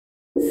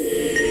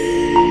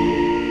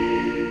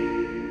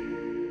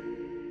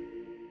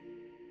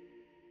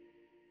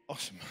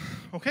Awesome.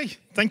 Okay,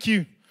 thank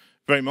you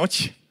very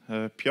much,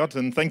 Piotr,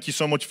 and thank you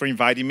so much for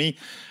inviting me.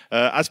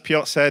 As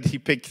Piotr said, he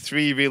picked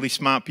 3 really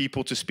smart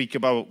people to speak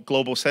about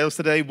global sales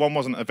today. One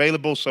wasn't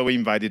available, so he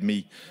invited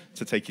me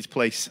to take his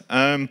place.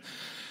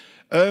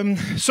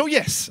 So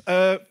yes,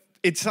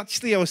 it's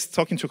actually, I was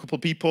talking to a couple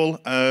of people.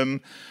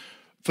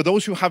 For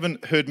those who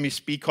haven't heard me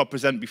speak or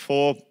present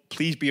before,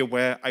 please be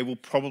aware I will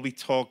probably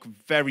talk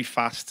very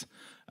fast.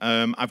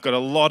 I've got a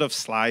lot of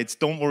slides.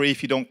 Don't worry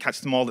if you don't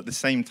catch them all at the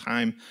same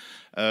time.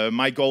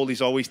 My goal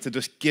is always to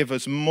just give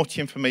as much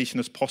information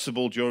as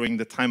possible during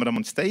the time that I'm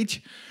on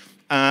stage.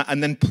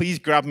 And then please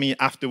grab me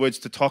afterwards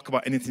to talk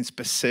about anything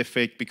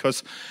specific,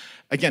 because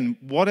again,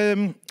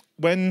 when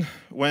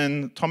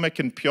Tomek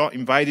and Piotr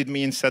invited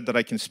me and said that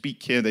I can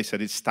speak here, they said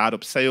it's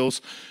startup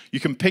sales. You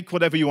can pick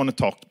whatever you want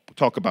to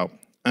talk about.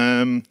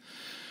 And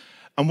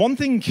one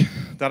thing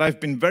that I've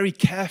been very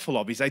careful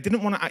of is I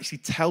didn't want to actually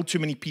tell too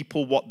many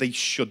people what they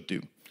should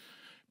do.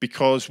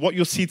 Because what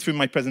you'll see through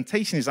my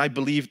presentation is I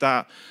believe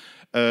that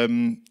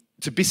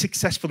to be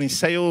successful in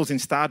sales, in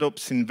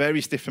startups, in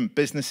various different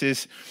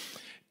businesses,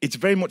 it's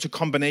very much a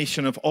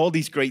combination of all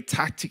these great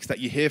tactics that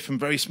you hear from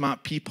very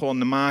smart people on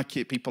the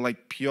market, people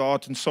like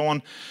Piotr and so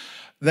on.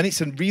 Then it's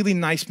a really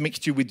nice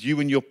mixture with you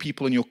and your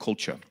people and your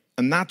culture.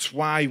 And that's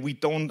why we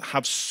don't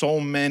have so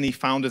many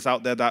founders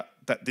out there that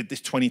did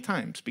this 20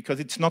 times, because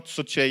it's not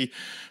such a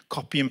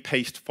copy and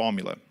paste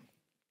formula.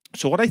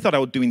 So what I thought I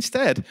would do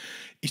instead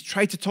is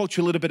try to talk to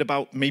you a little bit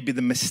about maybe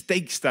the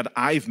mistakes that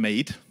I've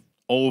made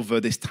over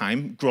this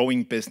time,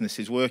 growing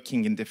businesses,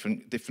 working in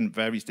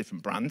various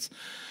different brands.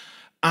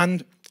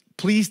 And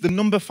please, the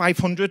number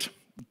 500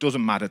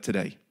 doesn't matter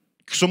today.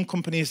 Some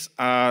companies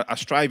are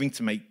striving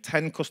to make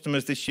 10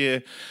 customers this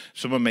year.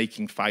 Some are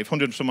making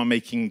 500, some are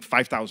making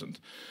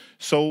 5,000.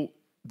 So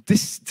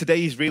this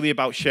today is really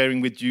about sharing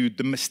with you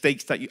the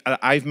mistakes that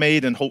I've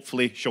made and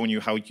hopefully showing you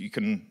how you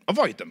can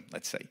avoid them,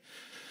 let's say.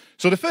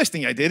 So the first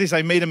thing I did is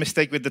I made a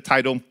mistake with the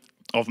title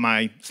of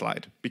my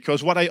slide,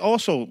 because what I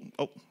also,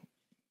 oh,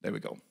 there we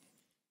go.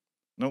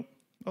 No,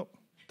 oh,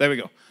 there we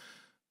go.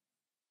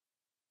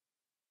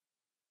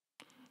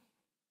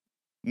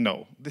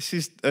 No, this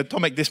is,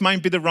 Tomek, this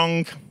might be the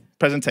wrong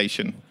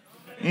presentation.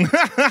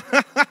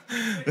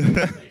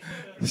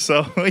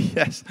 So,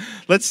 yes,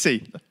 let's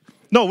see.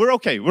 No, we're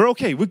okay, we're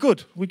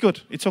good,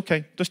 it's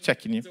okay, just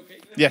checking you. It's okay?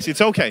 Yes,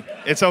 it's okay,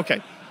 it's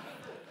okay.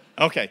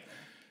 Okay,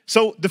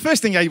 so the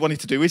first thing I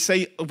wanted to do is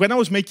say, when I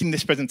was making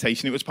this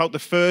presentation, it was about the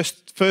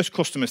first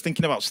customers,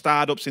 thinking about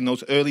startups in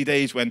those early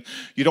days when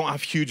you don't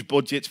have huge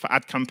budgets for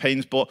ad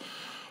campaigns, but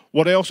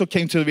what I also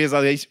came to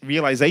the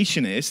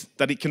realization is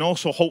that it can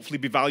also hopefully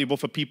be valuable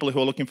for people who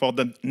are looking for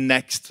the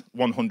next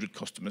 100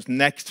 customers,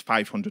 next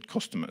 500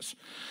 customers.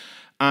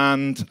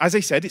 And as I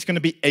said, it's going to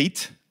be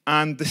 8.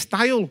 And the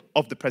style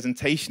of the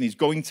presentation is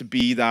going to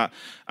be that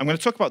I'm going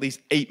to talk about these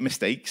 8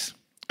 mistakes.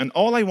 And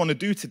all I want to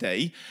do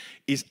today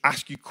is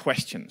ask you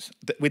questions.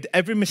 With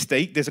every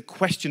mistake, there's a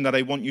question that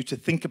I want you to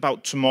think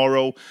about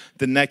tomorrow,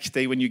 the next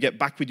day when you get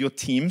back with your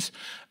teams.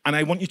 And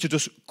I want you to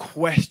just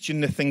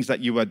question the things that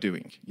you are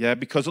doing. Yeah,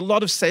 because a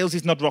lot of sales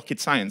is not rocket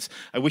science.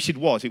 I wish it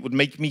was. It would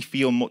make me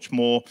feel much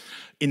more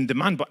in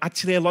demand. But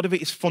actually, a lot of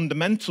it is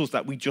fundamentals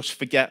that we just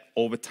forget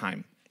over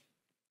time.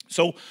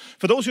 So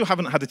for those who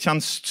haven't had a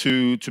chance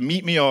to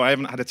meet me, or I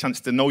haven't had a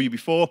chance to know you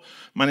before,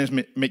 my name is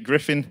Mick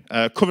Griffin,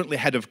 currently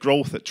head of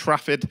growth at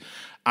Trafford.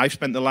 I've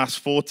spent the last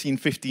 14,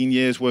 15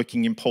 years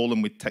working in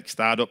Poland with tech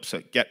startups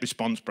at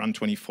GetResponse,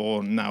 Brand24,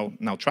 and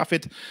now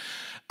Trafford.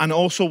 And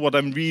also what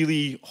I'm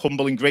really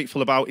humble and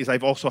grateful about is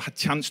I've also had a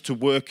chance to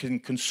work in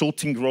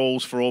consulting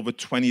roles for over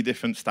 20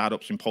 different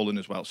startups in Poland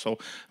as well. So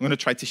I'm going to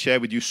try to share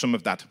with you some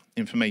of that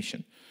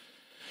information.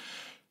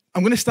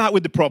 I'm going to start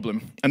with the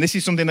problem, and this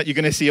is something that you're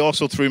going to see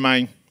also through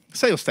my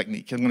sales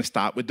technique. I'm going to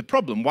start with the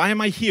problem. Why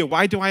am I here?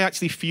 Why do I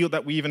actually feel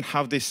that we even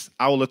have this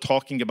Aula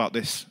talking about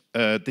this,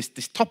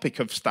 this topic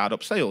of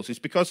startup sales? It's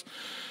because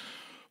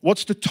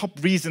what's the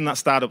top reason that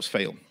startups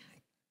fail?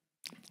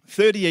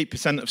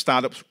 38% of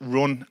startups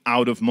run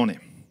out of money,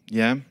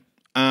 yeah?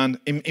 And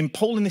in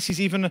Poland, this is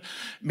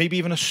maybe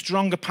even a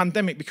stronger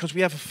pandemic, because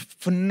we have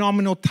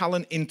phenomenal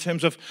talent in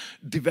terms of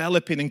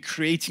developing and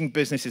creating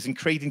businesses and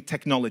creating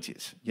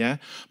technologies, yeah?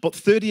 But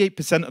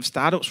 38% of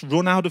startups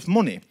run out of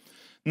money.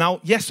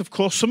 Now, yes, of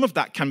course, some of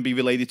that can be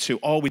related to,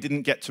 oh, we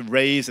didn't get to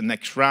raise the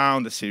next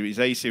round, the Series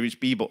A, Series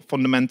B, but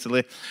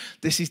fundamentally,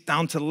 this is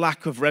down to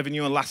lack of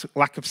revenue and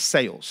lack of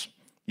sales,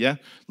 yeah?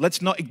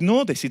 Let's not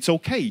ignore this, it's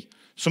okay.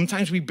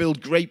 Sometimes we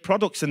build great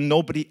products and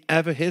nobody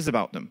ever hears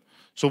about them.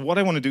 So what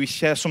I want to do is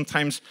share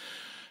sometimes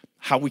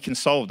how we can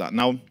solve that.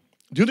 Now,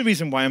 the other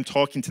reason why I'm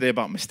talking today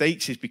about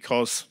mistakes is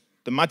because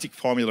the magic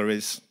formula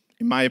is,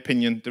 in my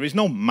opinion, there is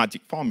no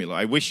magic formula.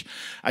 I wish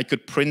I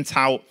could print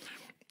out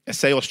a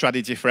sales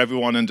strategy for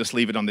everyone and just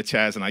leave it on the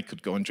chairs and I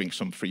could go and drink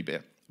some free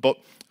beer. But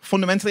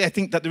fundamentally, I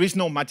think that there is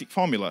no magic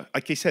formula.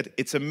 Like I said,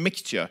 it's a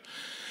mixture.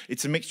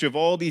 It's a mixture of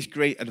all these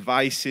great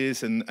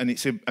advices, and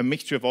it's a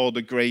mixture of all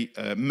the great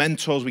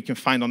mentors we can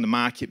find on the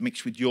market,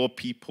 mixed with your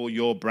people,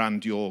 your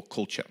brand, your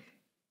culture.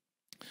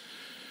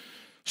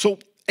 So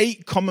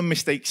 8 common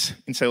mistakes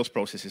in sales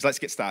processes. Let's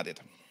get started.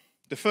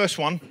 The first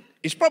one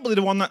is probably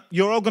the one that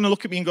you're all going to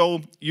look at me and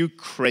go, you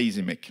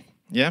crazy, Mick.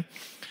 Yeah?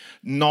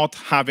 Not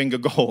having a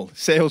goal.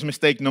 Sales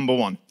mistake number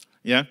 1.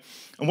 Yeah?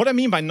 And what I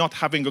mean by not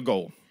having a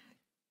goal,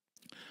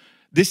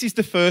 this is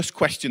the first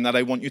question that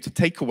I want you to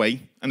take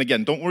away. And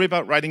again, don't worry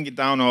about writing it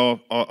down or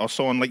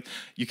so on. Like,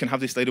 you can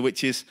have this later,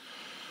 which is,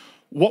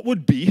 what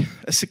would be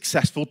a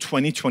successful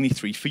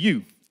 2023 for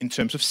you in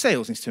terms of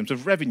sales, in terms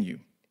of revenue?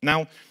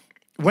 Now,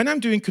 when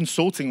I'm doing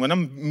consulting, when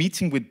I'm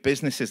meeting with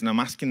businesses and I'm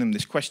asking them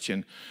this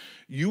question,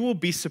 you will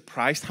be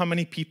surprised how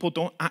many people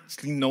don't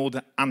actually know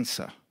the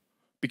answer.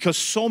 Because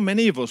so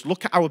many of us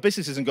look at our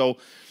businesses and go,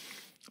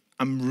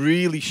 I'm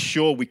really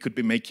sure we could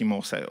be making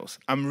more sales.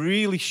 I'm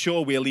really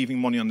sure we are leaving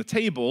money on the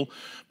table.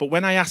 But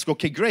when I ask,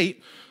 okay,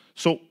 great,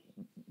 so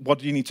what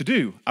do you need to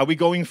do? Are we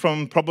going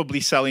from probably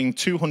selling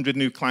 200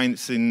 new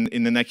clients in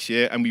the next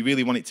year, and we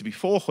really want it to be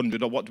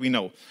 400, or what do we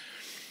know?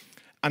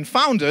 And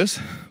founders,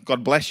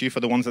 God bless you for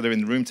the ones that are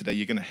in the room today,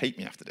 you're going to hate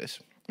me after this,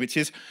 which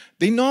is,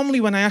 they normally,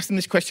 when I ask them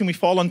this question, we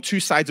fall on 2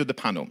 sides of the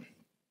panel.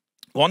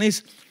 One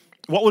is,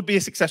 what would be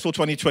a successful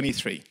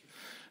 2023?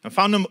 And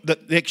found them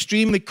that the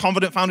extremely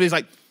confident founder is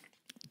like,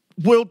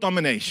 world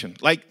domination,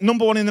 like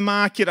 #1 in the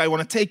market. I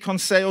want to take on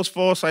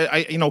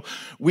Salesforce.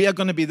 We are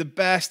going to be the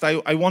best.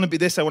 I want to be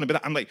this. I want to be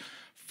that. I'm like,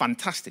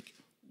 fantastic.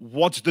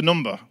 What's the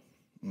number?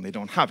 And they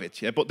don't have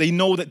it, yeah. But they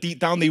know that deep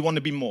down they want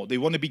to be more. They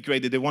want to be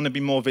greater. They want to be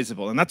more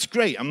visible, and that's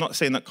great. I'm not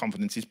saying that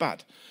confidence is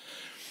bad.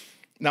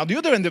 Now, the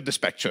other end of the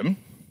spectrum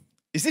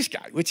is this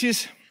guy, which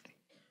is,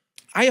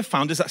 I have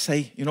founders that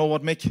say, you know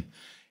what, Mick,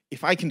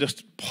 if I can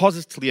just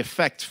positively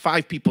affect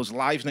 5 people's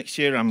lives next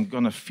year, I'm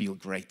going to feel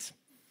great.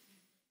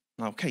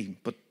 Okay,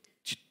 but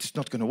it's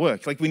not going to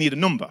work. Like, we need a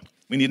number.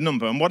 We need a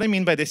number. And what I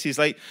mean by this is,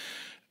 like,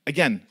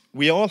 again,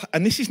 we all,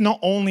 and this is not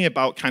only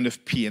about kind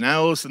of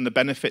P&Ls and the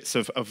benefits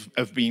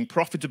of being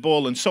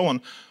profitable and so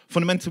on.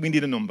 Fundamentally, we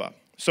need a number.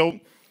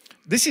 So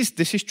this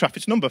is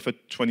Traffic's number for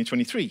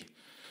 2023.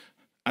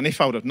 And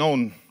if I would have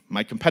known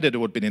my competitor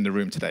would have been in the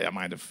room today, I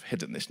might have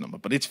hidden this number.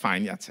 But it's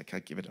fine. Yeah, I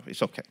give it up.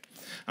 It's okay.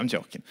 I'm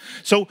joking.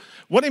 So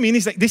what I mean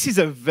is, like, this is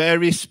a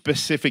very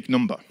specific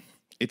number.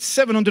 It's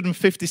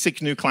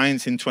 756 new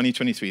clients in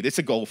 2023. That's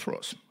a goal for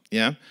us,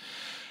 yeah?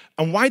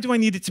 And why do I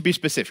need it to be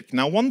specific?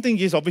 Now, one thing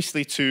is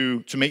obviously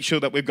to make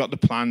sure that we've got the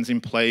plans in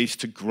place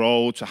to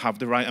grow, to have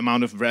the right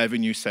amount of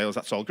revenue, sales.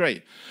 That's all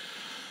great.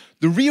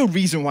 The real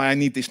reason why I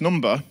need this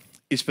number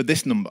is for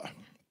this number.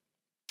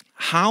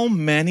 How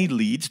many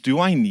leads do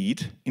I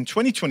need in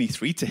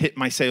 2023 to hit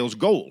my sales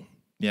goal,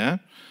 yeah?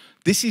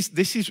 This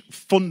is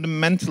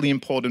fundamentally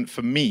important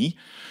for me,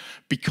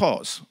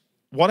 because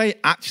what I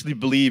actually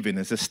believe in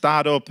as a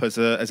startup, as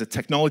a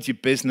technology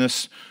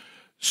business,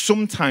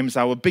 sometimes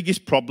our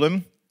biggest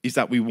problem is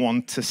that we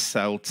want to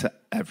sell to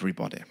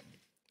everybody.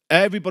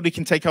 Everybody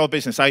can take our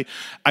business. I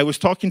was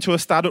talking to a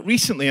startup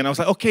recently, and I was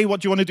like, okay,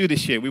 what do you want to do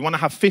this year? We want to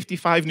have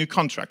 55 new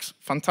contracts.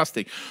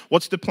 Fantastic.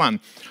 What's the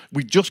plan?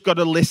 We just got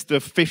a list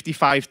of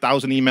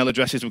 55,000 email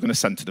addresses we're going to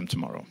send to them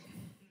tomorrow.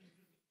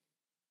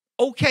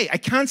 Okay, I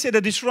can't say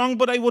that it's wrong,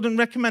 but I wouldn't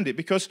recommend it,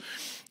 because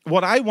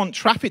what I want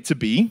Traffic to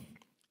be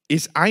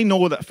is, I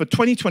know that for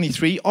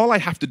 2023, all I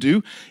have to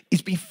do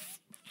is be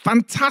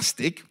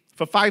fantastic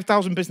for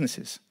 5,000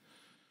 businesses.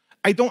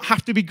 I don't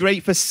have to be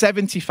great for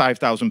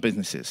 75,000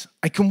 businesses.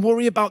 I can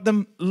worry about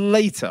them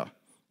later,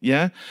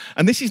 yeah?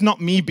 And this is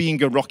not me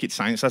being a rocket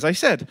science, as I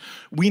said.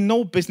 We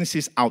know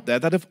businesses out there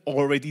that have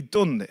already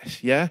done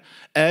this, yeah?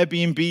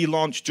 Airbnb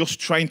launched just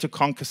trying to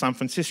conquer San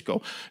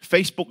Francisco.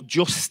 Facebook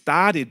just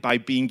started by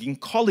being in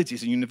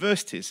colleges and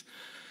universities.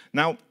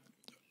 Now,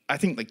 I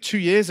think like 2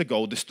 years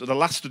ago, the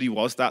last study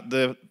was that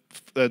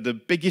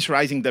the biggest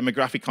rising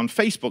demographic on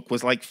Facebook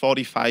was like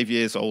 45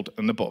 years old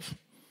and above,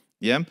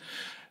 yeah?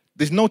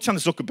 There's no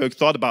chance Zuckerberg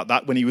thought about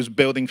that when he was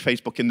building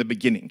Facebook in the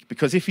beginning,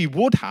 because if he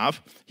would have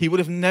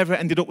never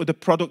ended up with a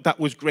product that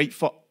was great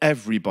for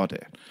everybody.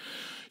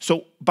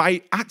 So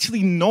by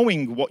actually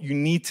knowing what you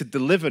need to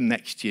deliver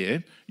next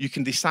year, you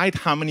can decide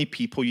how many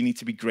people you need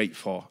to be great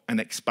for and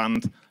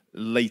expand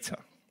later,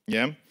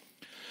 yeah?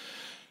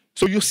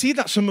 So you'll see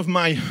that some of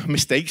my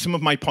mistakes, some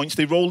of my points,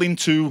 they roll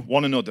into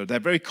one another. They're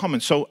very common.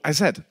 So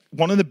as I said,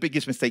 one of the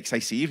biggest mistakes I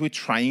see is we're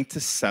trying to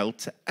sell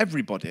to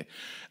everybody.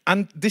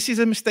 And this is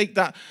a mistake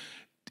that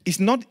is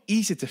not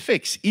easy to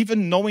fix.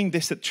 Even knowing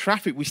this at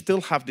Traffic, we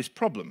still have this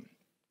problem.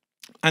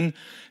 And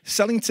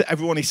selling to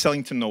everyone is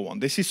selling to no one.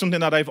 This is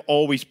something that I've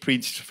always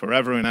preached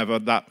forever and ever,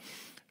 that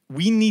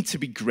we need to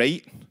be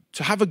great.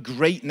 To have a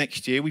great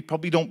next year, we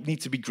probably don't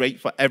need to be great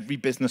for every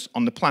business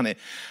on the planet,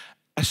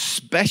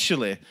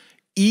 especially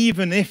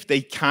even if they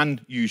can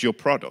use your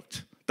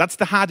product. That's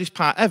the hardest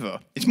part ever.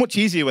 It's much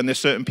easier when there's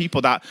certain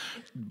people that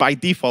by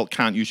default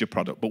can't use your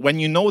product. But when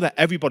you know that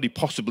everybody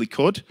possibly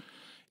could,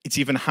 It's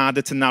even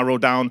harder to narrow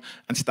down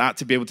and start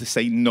to be able to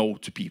say no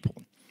to people.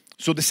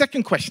 So the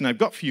second question I've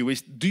got for you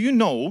is, do you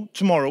know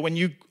tomorrow when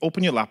you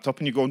open your laptop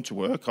and you're going to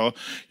work or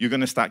you're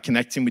going to start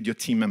connecting with your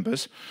team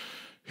members,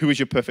 who is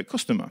your perfect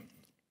customer?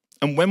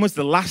 And when was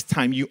the last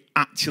time you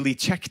actually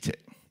checked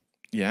it?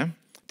 Yeah?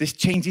 This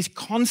changes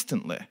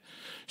constantly.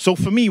 So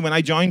for me, when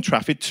I joined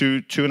Traffic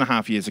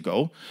 2.5 years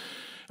ago,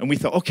 and we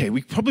thought, okay,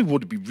 we probably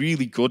would be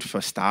really good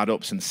for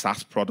startups and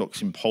SaaS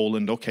products in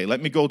Poland. Okay,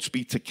 let me go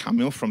speak to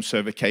Camille from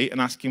Server K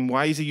and ask him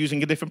why is he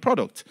using a different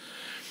product.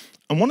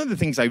 And one of the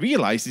things I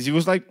realized is he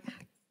was like,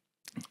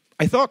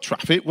 I thought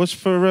Traffic was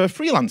for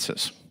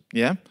freelancers,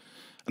 yeah?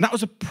 And that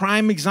was a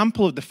prime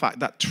example of the fact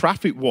that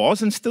Traffic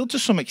was, and still to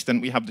some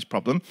extent we have this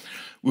problem,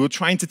 we were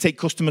trying to take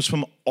customers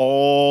from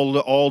all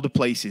the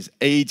places,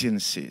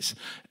 agencies,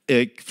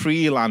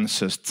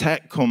 freelancers,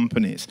 tech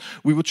companies.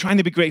 We were trying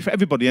to be great for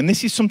everybody. And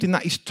this is something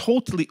that is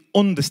totally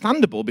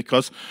understandable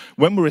because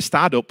when we're a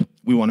startup,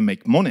 we want to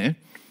make money,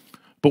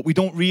 but we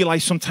don't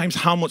realize sometimes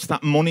how much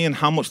that money and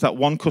how much that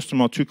one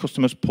customer or two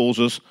customers pulls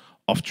us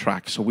off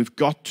track. So we've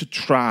got to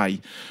try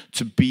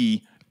to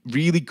be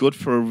really good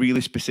for a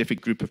really specific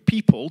group of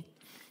people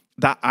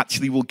that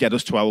actually will get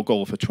us to our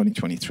goal for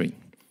 2023.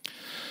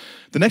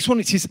 The next one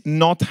is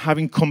not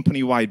having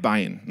company-wide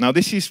buy-in. Now,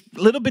 this is a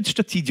little bit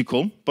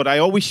strategical, but I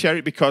always share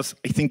it because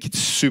I think it's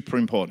super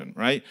important,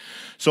 right?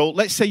 So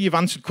let's say you've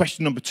answered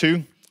question number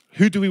 2.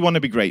 Who do we want to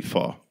be great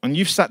for? And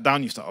you've sat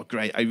down, you've thought, oh,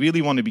 great, I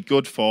really want to be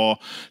good for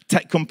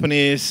tech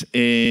companies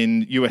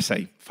in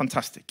USA.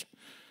 Fantastic.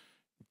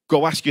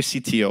 Go ask your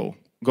CTO.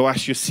 Go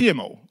ask your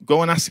CMO.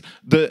 Go and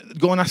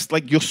ask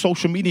like your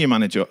social media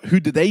manager. Who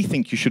do they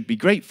think you should be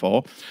great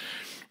for?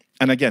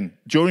 And again,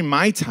 during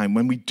my time,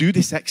 when we do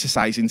this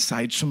exercise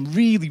inside some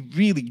really,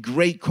 really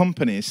great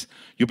companies,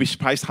 you'll be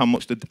surprised how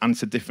much the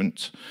answer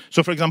different.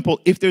 So for example,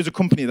 if there's a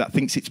company that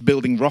thinks it's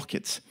building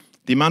rockets,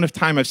 the amount of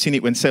time I've seen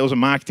it when sales and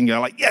marketing are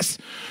like, yes,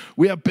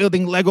 we are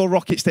building Lego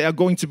rockets. They are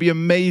going to be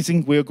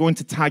amazing. We are going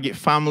to target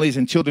families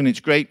and children. It's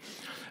great.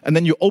 And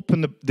then you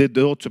open the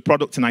door to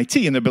product and IT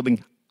and they're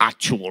building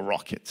actual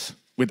rockets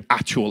with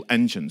actual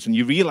engines. And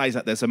you realize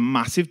that there's a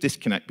massive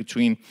disconnect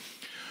between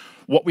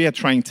what we are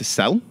trying to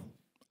sell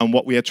and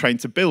what we are trying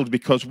to build,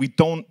 because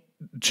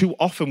too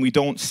often we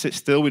don't sit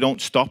still, we don't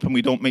stop, and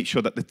we don't make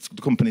sure that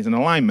the company is in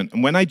alignment.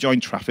 And when I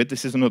joined Traffic,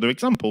 this is another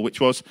example,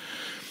 which was,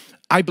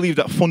 I believe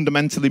that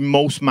fundamentally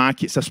most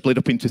markets are split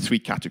up into 3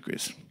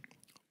 categories.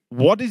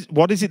 What is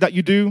it that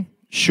you do?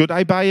 Should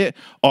I buy it?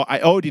 Or I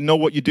already know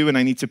what you do and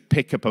I need to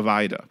pick a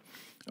provider.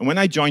 And when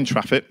I joined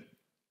Traffic,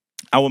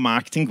 our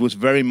marketing was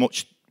very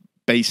much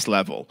base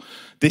level.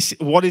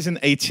 What is an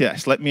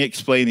ATS? Let me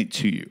explain it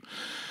to you.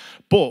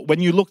 But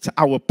when you looked at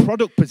our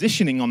product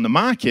positioning on the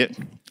market,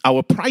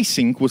 our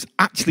pricing was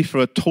actually for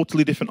a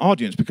totally different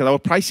audience because our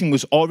pricing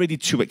was already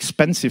too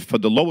expensive for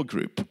the lower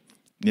group.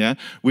 Yeah,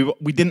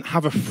 we didn't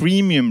have a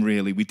freemium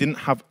really. We didn't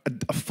have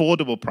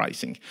affordable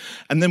pricing.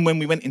 And then when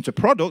we went into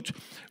product,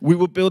 we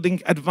were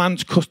building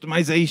advanced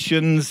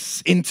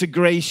customizations,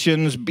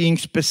 integrations, being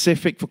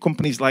specific for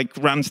companies like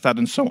Randstad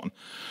and so on.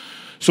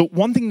 So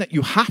one thing that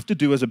you have to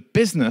do as a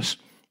business,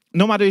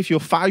 no matter if you're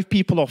 5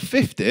 people or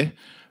 50,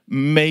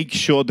 make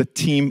sure the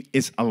team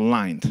is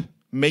aligned.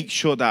 Make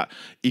sure that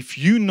if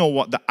you know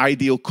what the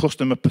ideal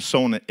customer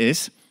persona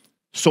is,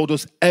 so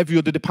does every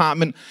other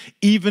department,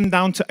 even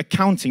down to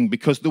accounting,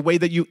 because the way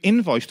that you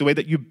invoice, the way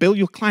that you bill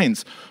your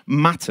clients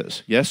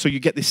matters. Yeah, so you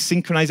get this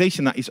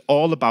synchronization that is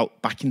all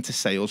about back into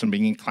sales and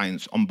bringing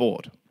clients on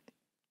board.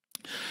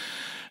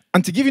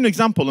 And to give you an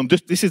example,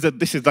 this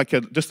is like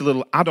just a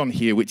little add-on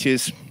here, which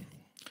is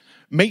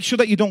make sure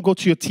that you don't go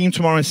to your team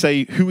tomorrow and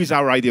say, who is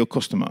our ideal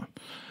customer?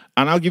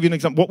 And I'll give you an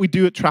example. What we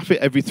do at Traffic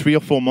every 3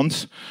 or 4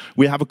 months,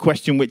 we have a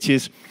question which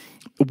is,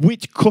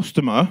 which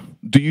customer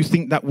do you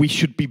think that we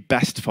should be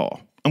best for?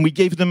 And we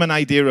gave them an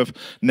idea of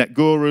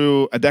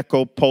NetGuru,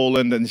 Adecco,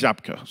 Poland, and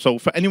Żabka. So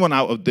for anyone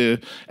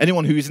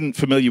who isn't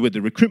familiar with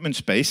the recruitment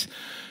space,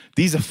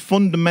 these are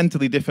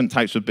fundamentally different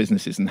types of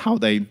businesses and how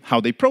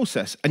they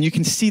process. And you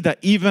can see that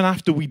even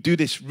after we do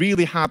this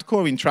really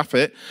hardcore in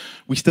Traffic,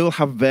 we still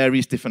have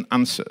various different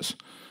answers.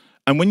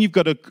 And when you've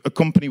got a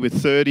company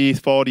with 30,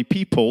 40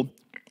 people,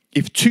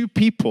 if 2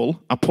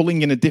 people are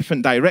pulling in a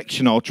different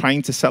direction or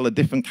trying to sell a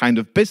different kind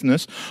of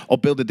business or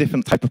build a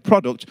different type of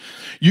product,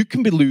 you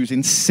can be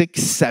losing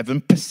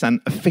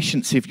 6-7%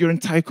 efficiency of your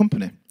entire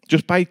company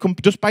just by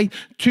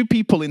 2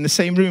 people in the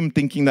same room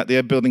thinking that they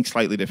are building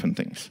slightly different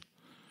things.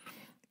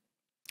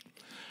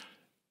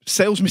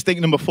 Sales mistake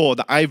number 4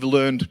 that I've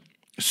learned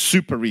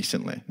super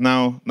recently.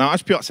 Now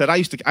as Piotr said,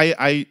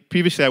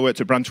 previously I worked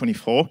at Brand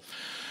 24,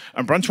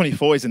 and Brand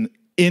 24 is an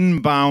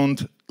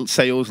inbound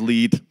sales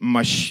lead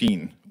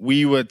machine.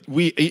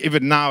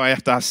 Even now I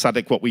have to ask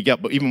Sadek what we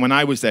get, but even when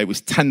I was there, it was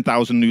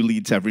 10,000 new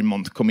leads every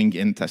month coming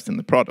in, testing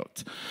the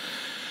product.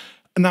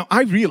 And now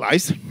I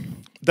realized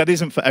that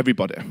isn't for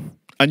everybody.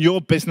 And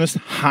your business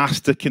has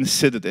to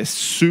consider this.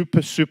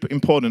 Super, super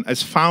important.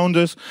 As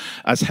founders,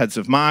 as heads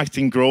of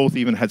marketing, growth,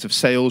 even heads of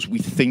sales, we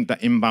think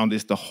that inbound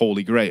is the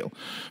holy grail.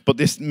 But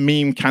this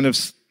meme kind of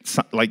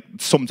like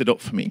summed it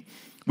up for me.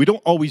 we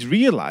don't always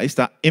realize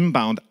that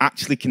inbound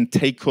actually can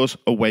take us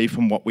away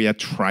from what we are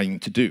trying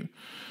to do.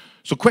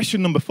 So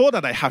question number 4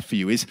 that I have for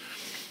you is,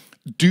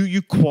 do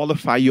you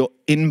qualify your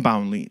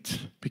inbound leads?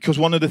 Because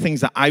one of the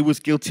things that I was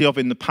guilty of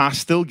in the past,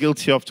 still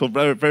guilty of till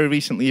very, very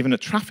recently, even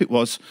at Traffic,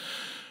 was,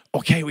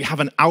 okay, we have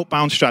an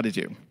outbound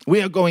strategy.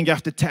 We are going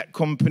after tech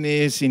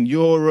companies in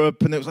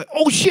Europe, and it was like,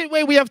 oh shit,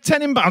 wait, we have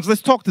 10 inbounds,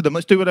 let's talk to them,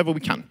 let's do whatever we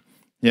can,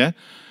 yeah?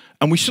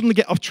 And we suddenly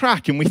get off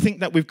track, and we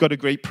think that we've got a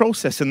great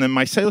process, and then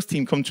my sales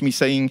team come to me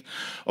saying,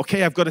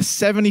 okay, I've got a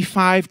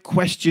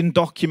 75-question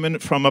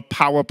document from a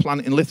power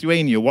plant in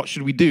Lithuania, what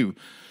should we do?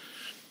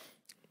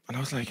 And I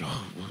was like,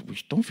 oh, we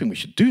don't think we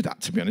should do that,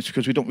 to be honest,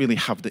 because we don't really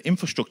have the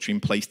infrastructure in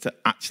place to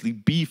actually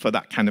be for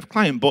that kind of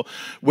client. But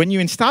when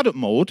you're in startup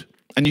mode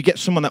and you get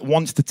someone that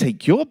wants to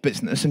take your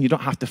business and you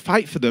don't have to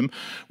fight for them,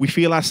 we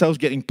feel ourselves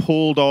getting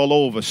pulled all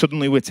over.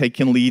 Suddenly we're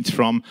taking leads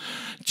from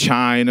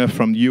China,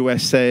 from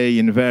USA,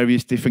 in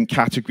various different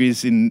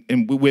categories. And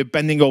we're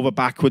bending over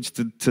backwards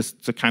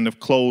to kind of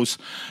close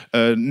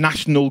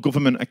national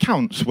government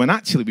accounts, when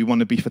actually we want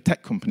to be for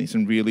tech companies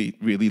and really,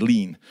 really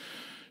lean.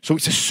 So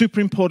it's a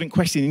super important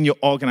question in your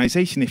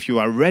organization if you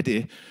are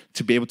ready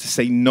to be able to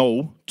say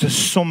no to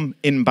some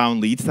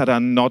inbound leads that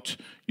are not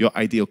your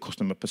ideal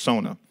customer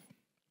persona.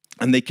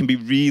 And they can be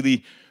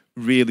really,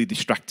 really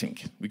distracting.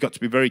 We've got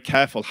to be very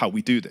careful how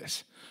we do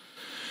this.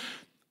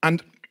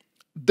 And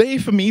they,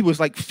 for me, was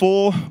like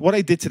 4, what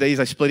I did today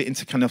is I split it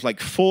into kind of like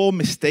 4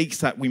 mistakes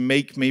that we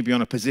make maybe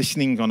on a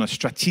positioning, on a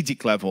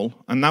strategic level.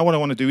 And now what I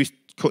want to do is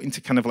cut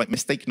into kind of like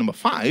mistake number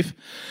 5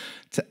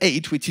 to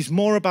 8, which is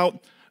more about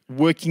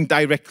working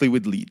directly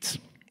with leads,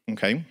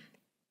 okay?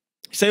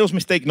 Sales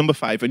mistake number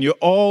 5, and you're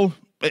all,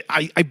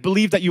 I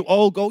believe that you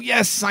all go,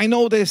 yes, I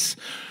know this.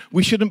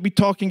 We shouldn't be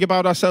talking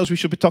about ourselves, we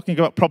should be talking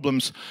about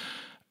problems.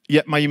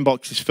 Yet my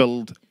inbox is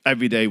filled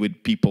every day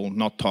with people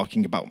not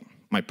talking about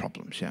my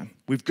problems, yeah?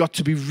 We've got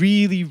to be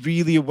really,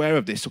 really aware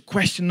of this. So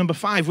question number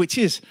 5, which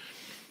is,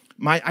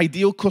 my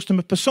ideal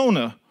customer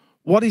persona,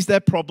 what is their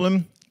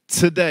problem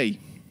today?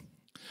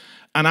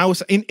 And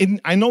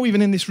I know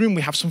even in this room,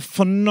 we have some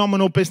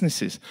phenomenal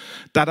businesses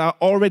that are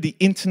already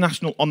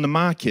international on the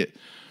market,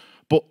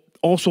 but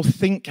also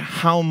think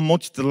how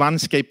much the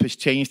landscape has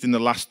changed in the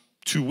last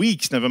 2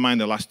 weeks, never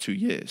mind the last 2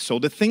 years. So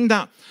the thing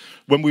that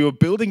when we were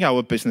building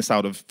our business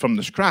from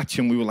the scratch,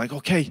 and we were like,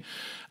 okay,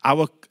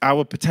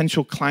 our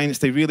potential clients,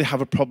 they really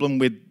have a problem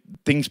with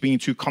things being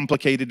too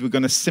complicated, we're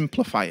going to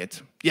simplify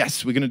it.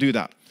 Yes, we're going to do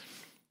that.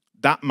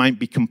 That might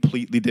be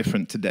completely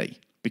different today,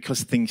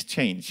 because things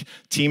change.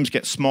 Teams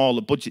get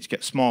smaller, budgets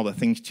get smaller,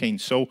 things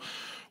change. So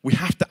we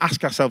have to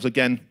ask ourselves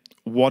again,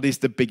 what is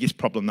the biggest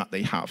problem that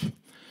they have?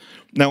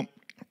 Now,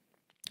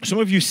 some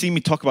of you see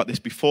me talk about this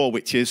before,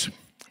 which is,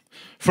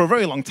 for a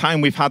very long time,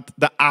 we've had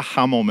the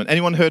aha moment.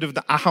 Anyone heard of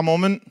the aha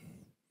moment?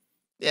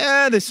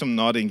 Yeah, there's some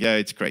nodding. Yeah,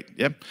 it's great.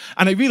 Yeah.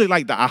 And I really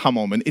like the aha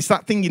moment. It's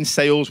that thing in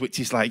sales, which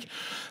is like,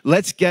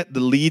 let's get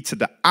the lead to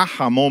the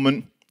aha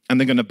moment, and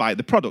they're going to buy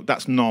the product.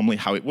 That's normally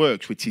how it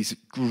works, which is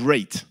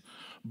great.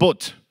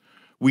 But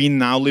we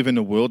now live in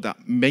a world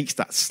that makes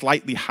that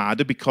slightly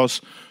harder,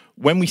 because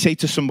when we say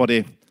to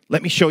somebody,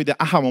 let me show you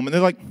the aha moment,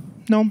 they're like,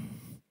 no,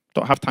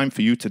 don't have time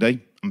for you today.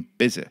 I'm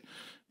busy.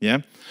 Yeah.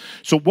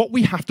 So what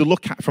we have to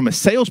look at from a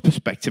sales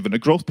perspective and a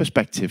growth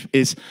perspective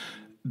is,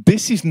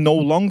 this is no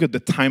longer the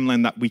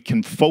timeline that we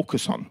can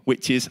focus on,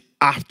 which is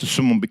after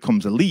someone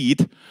becomes a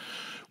lead.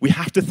 We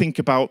have to think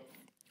about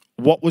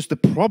what was the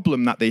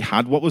problem that they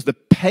had, what was the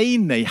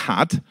pain they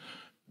had,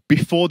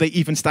 before they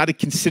even started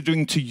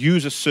considering to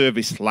use a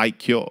service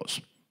like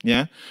yours,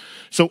 yeah?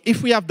 So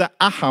if we have that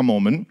aha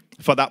moment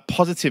for that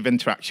positive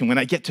interaction, when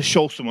I get to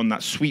show someone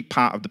that sweet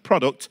part of the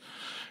product,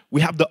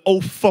 we have the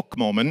oh fuck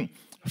moment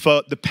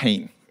for the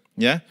pain,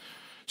 yeah?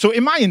 So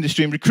in my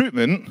industry, in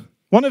recruitment,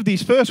 one of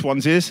these first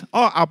ones is,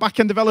 oh, our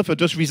back-end developer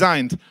just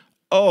resigned.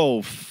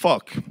 Oh,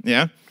 fuck,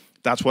 yeah?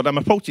 That's what I'm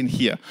approaching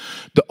here.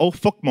 The oh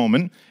fuck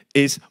moment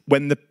is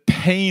when the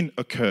pain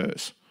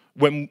occurs.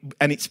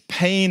 And it's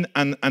pain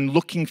and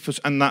looking for,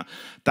 and that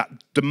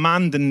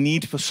demand and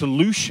need for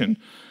solution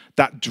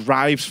that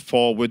drives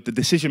forward the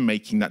decision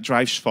making, that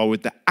drives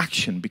forward the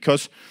action.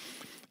 Because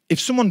if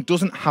someone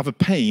doesn't have a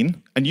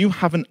pain and you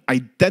haven't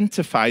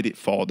identified it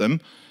for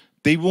them,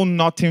 they will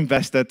not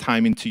invest their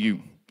time into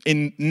you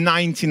in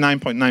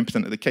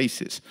 99.9% of the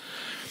cases.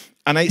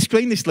 And I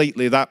explained this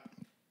lately, that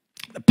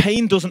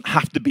pain doesn't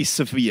have to be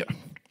severe.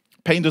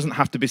 Pain doesn't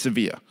have to be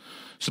severe.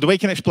 So the way I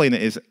can explain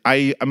it is,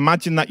 I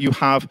imagine that you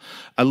have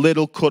a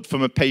little cut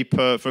from a piece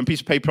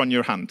of paper on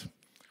your hand.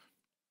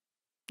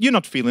 You're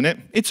not feeling it.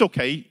 It's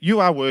okay. You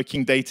are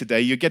working day to day.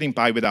 You're getting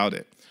by without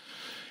it.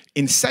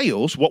 In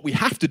sales, what we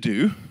have to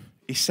do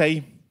is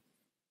say,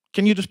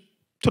 can you just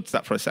touch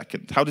that for a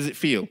second? How does it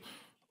feel?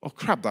 Oh,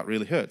 crap, that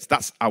really hurts.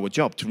 That's our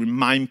job, to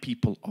remind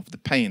people of the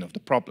pain, of the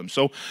problem.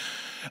 So,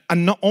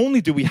 and not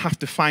only do we have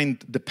to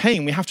find the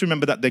pain, we have to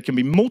remember that there can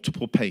be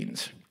multiple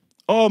pains.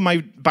 Oh, my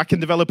backend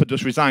developer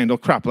just resigned. Oh,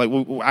 crap. Like,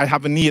 I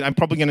have a need. I'm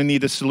probably going to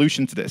need a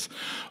solution to this.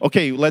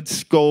 Okay,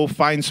 let's go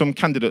find some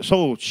candidates.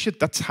 Oh, shit,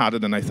 that's harder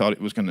than I thought it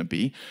was going to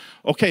be.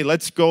 Okay,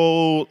 let's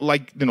go,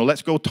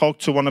 let's go talk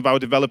to one of our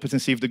developers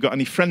and see if they've got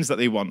any friends that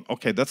they want.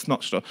 Okay, that's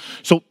not so.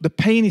 So the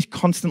pain is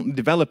constantly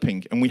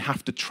developing, and we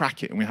have to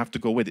track it, and we have to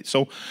go with it.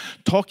 So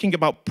talking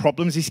about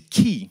problems is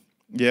key,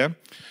 yeah?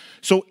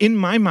 So in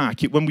my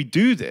market, when we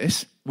do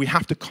this, we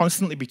have to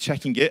constantly be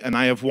checking it. And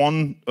I have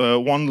one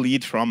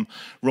lead from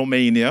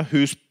Romania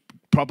whose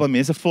problem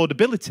is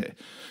affordability,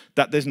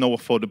 that there's no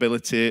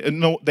affordability. And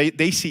no,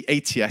 they see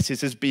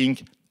ATSs as being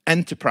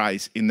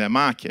enterprise in their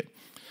market.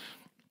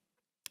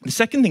 The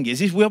second thing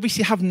is we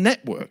obviously have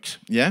networks,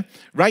 yeah?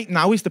 Right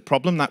now is the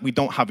problem that we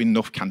don't have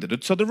enough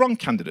candidates or the wrong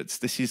candidates.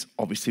 This is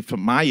obviously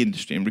from my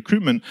industry in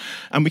recruitment,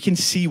 and we can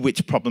see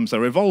which problems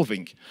are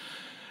evolving.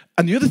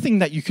 And the other thing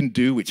that you can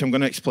do, which I'm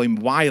going to explain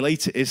why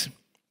later, is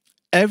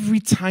every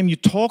time you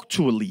talk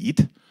to a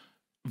lead,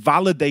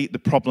 validate the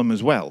problem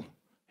as well.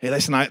 Hey,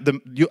 listen,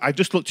 I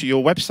just looked at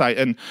your website,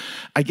 and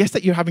I guess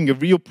that you're having a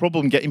real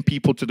problem getting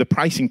people to the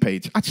pricing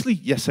page. Actually,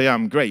 yes, I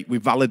am. Great. We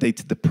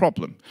validated the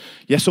problem.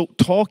 Yeah, so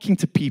talking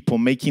to people,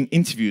 making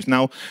interviews.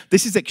 Now,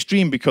 this is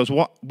extreme because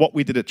what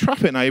we did at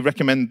Traffic, and I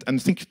recommend, and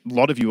I think a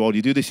lot of you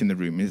already do this in the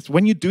room, is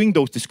when you're doing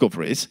those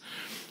discoveries,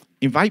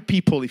 invite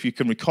people, if you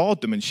can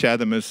record them and share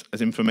them as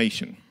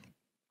information.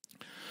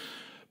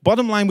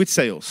 Bottom line with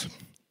sales,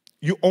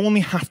 you only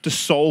have to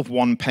solve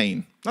one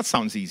pain. That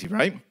sounds easy,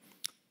 right?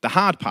 The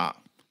hard part,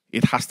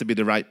 it has to be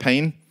the right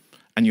pain,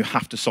 and you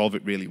have to solve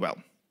it really well.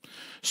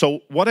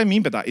 So what I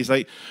mean by that is,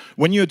 like,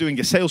 when you're doing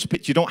a sales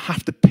pitch, you don't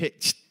have to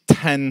pitch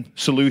 10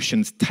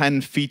 solutions,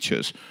 10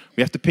 features.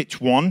 We have to pitch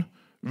one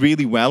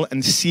really well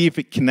and see if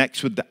it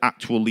connects with the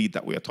actual lead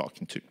that we are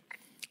talking to.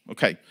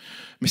 Okay,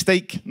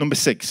 mistake number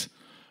 6,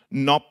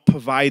 not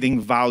providing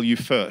value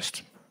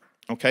first,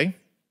 okay?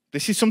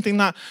 This is something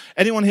that,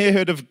 anyone here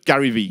heard of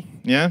Gary Vee,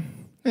 yeah?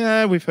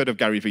 Yeah, we've heard of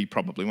Gary Vee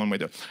probably, one way or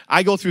the other.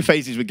 I go through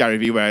phases with Gary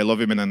Vee where I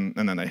love him and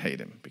then I hate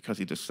him because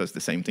he just says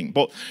the same thing.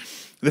 But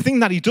the thing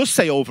that he does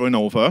say over and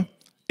over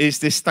is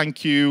this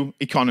thank you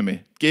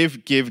economy.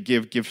 Give, give,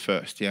 give, give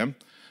first, yeah?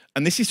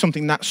 And this is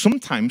something that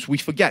sometimes we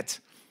forget.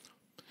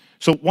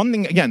 So one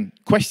thing, again,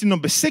 question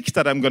number 6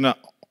 that I'm going to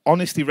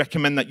honestly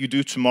recommend that you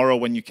do tomorrow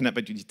when you connect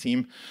with your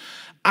team,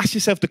 ask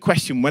yourself the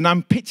question, when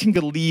I'm pitching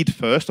a lead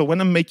first or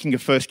when I'm making a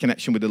first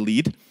connection with a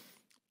lead,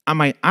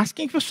 am I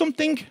asking for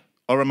something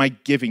or am I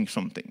giving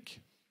something?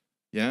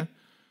 Yeah?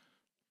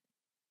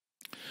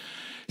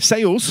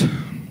 Sales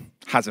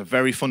has a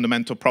very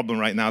fundamental problem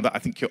right now that I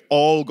think you're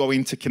all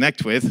going to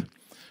connect with,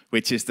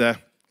 which is the,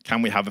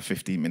 can we have a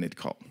 15-minute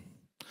call?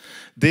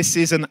 This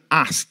is an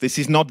ask. This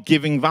is not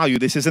giving value.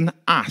 This is an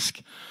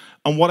ask.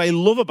 And what I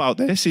love about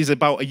this is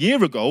about a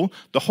year ago,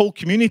 the whole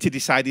community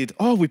decided,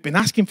 oh, we've been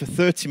asking for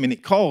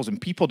 30-minute calls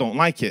and people don't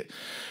like it.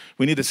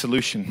 We need a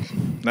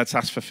solution. Let's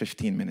ask for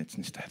 15 minutes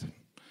instead.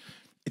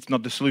 It's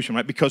not the solution,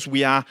 right? Because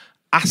we are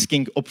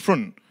asking up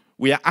front.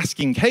 We are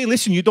asking, hey,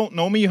 listen, you don't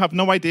know me. You have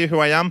no idea who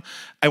I am.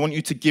 I want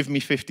you to give me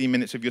 15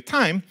 minutes of your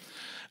time.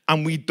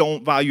 And we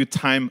don't value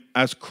time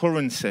as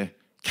currency.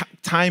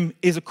 Time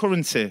is a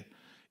currency.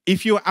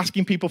 If you're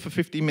asking people for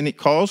 15-minute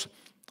calls,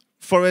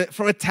 for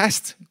a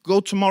test,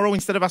 go tomorrow,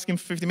 instead of asking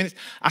for 50 minutes,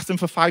 ask them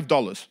for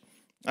 $5.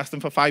 Ask them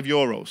for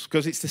 €5,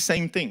 because it's the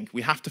same thing.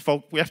 We have to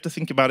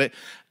think about it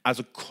as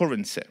a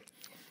currency.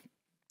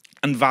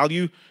 And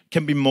value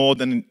can be more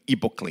than an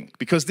ebook link,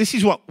 because this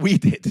is what we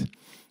did.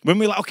 When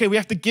we're like, okay, we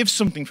have to give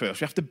something first.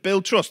 We have to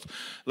build trust.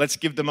 Let's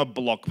give them a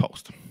blog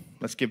post.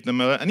 Let's give them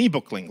an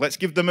ebook link. Let's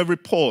give them a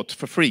report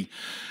for free.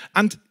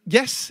 And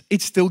yes,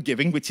 it's still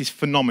giving, which is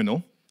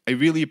phenomenal. I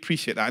really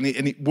appreciate that.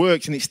 And it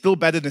works, and it's still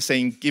better than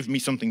saying, give me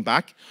something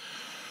back.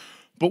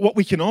 But what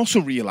we can also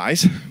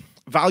realize,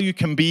 value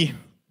can be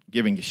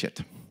giving a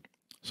shit.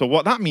 So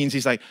what that means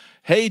is like,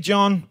 hey,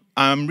 John,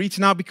 I'm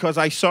reaching out because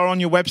I saw on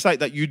your website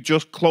that you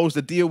just closed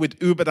a deal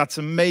with Uber. That's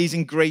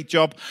amazing. Great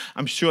job.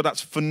 I'm sure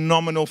that's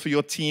phenomenal for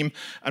your team.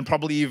 And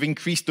probably you've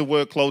increased the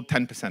workload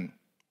 10%.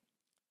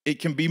 It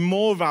can be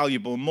more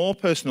valuable, more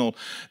personal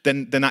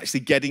than actually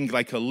getting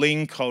like a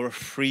link or a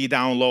free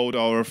download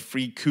or a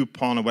free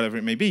coupon or whatever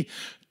it may be.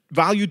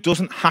 Value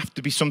doesn't have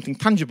to be something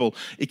tangible.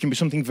 It can be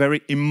something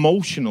very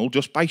emotional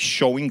just by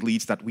showing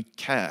leads that we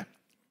care.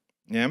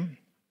 Yeah?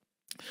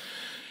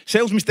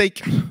 Sales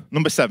mistake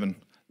number 7.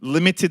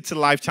 Limited to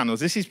live channels.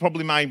 This is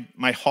probably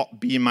my hot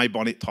bee in my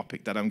bonnet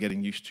topic that I'm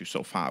getting used to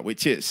so far,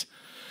 which is,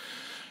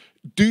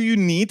 do you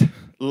need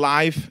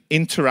live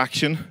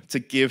interaction to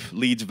give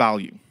leads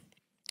value?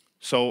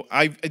 So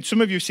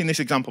some of you have seen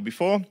this example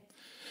before.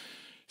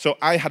 So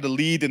I had a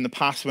lead in the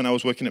past when I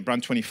was working at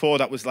Brand 24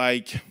 that was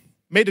like,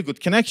 made a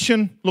good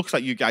connection, looks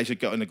like you guys are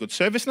getting a good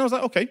service. And I was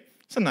like, okay,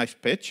 it's a nice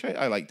pitch.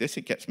 I like this,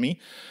 it gets me.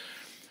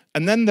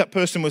 And then that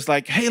person was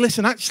like, hey,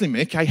 listen, actually,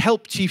 Mick, I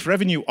help chief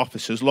revenue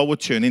officers lower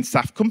churn in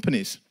SaaS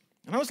companies.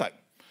 And I was like,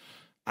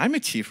 I'm a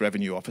chief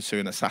revenue officer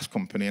in a SaaS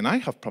company and I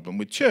have a problem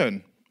with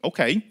churn.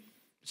 Okay,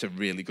 it's a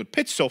really good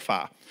pitch so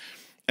far.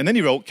 And then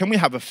he wrote, can we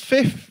have a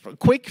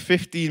quick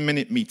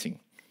 15-minute meeting?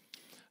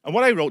 And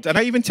what I wrote, and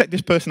I even checked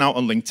this person out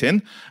on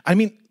LinkedIn, I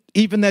mean,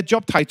 even their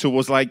job title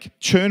was like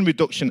churn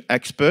reduction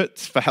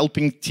experts for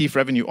helping chief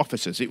revenue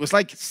officers. It was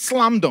like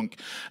slam dunk.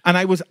 And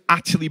I was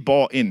actually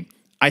bought in.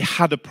 I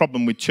had a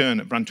problem with churn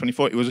at Brand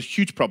 24. It was a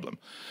huge problem.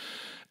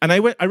 And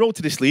I wrote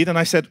to this lead and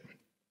I said,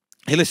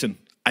 hey, listen,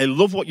 I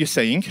love what you're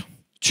saying.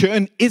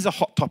 Churn is a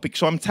hot topic.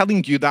 So I'm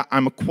telling you that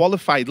I'm a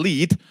qualified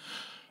lead,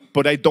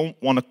 but I don't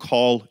want to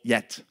call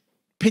yet.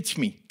 Pitch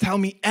me. Tell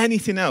me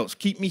anything else.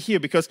 Keep me here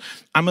because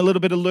I'm a little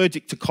bit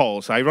allergic to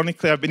calls.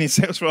 Ironically, I've been in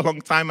sales for a long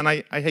time and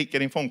I hate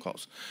getting phone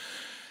calls.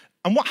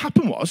 And what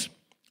happened was,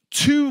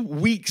 2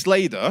 weeks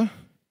later,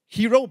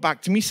 he wrote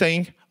back to me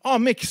saying, oh,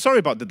 Mick, sorry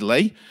about the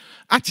delay.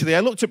 Actually, I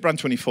looked at Brand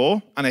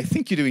 24 and I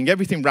think you're doing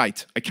everything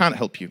right. I can't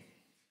help you.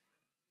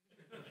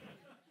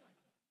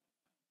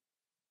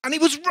 And he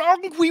was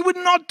wrong. We were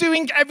not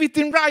doing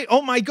everything right.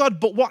 Oh my God.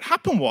 But what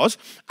happened was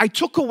I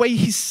took away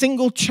his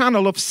single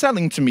channel of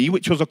selling to me,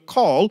 which was a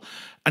call,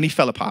 and he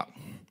fell apart.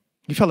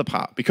 He fell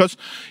apart because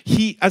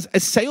as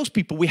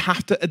salespeople, we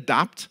have to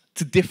adapt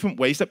to different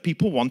ways that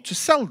people want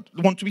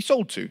to be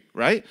sold to,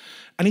 right?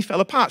 And he fell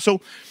apart.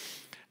 So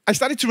I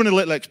started to run a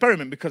little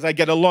experiment because I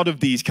get a lot of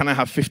these, can I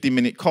have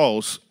 50-minute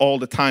calls all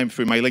the time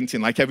through my LinkedIn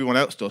like everyone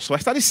else does. So I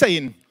started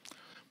saying,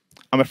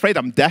 I'm afraid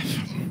I'm deaf.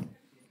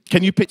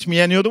 Can you pitch me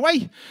any other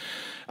way?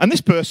 And this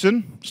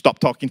person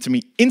stopped talking to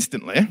me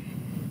instantly.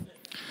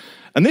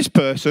 And this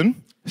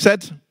person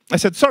said, I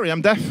said, sorry,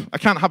 I'm deaf. I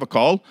can't have a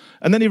call.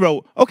 And then he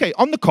wrote, okay,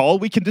 on the call,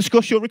 we can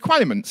discuss your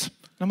requirements.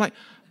 And I'm like,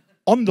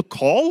 on the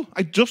call?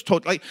 I just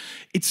thought, like,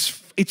 it's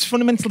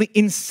fundamentally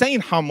insane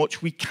how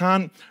much we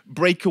can't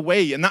break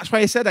away. And that's why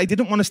I said I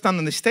didn't want to stand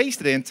on the stage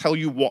today and tell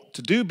you what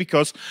to do,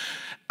 because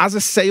as a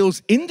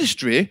sales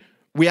industry,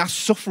 we are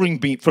suffering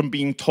from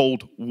being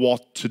told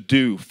what to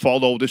do,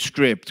 follow the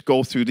script,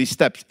 go through these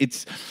steps.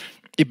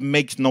 It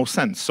makes no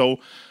sense. So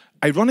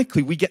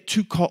ironically, we get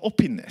too caught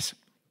up in this.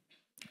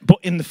 But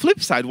in the flip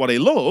side, what I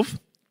love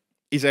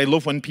is I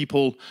love when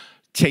people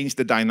change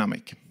the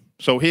dynamic.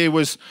 So here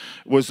was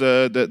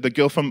the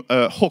girl from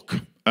Hook,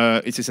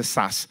 it is a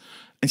SaaS,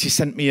 and she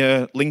sent me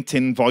a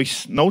LinkedIn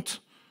voice note,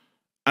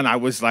 and I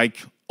was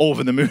like,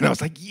 over the moon. I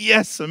was like,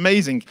 yes,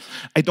 amazing.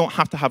 I don't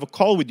have to have a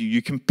call with you.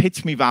 You can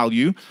pitch me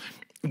value.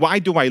 Why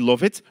do I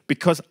love it?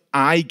 Because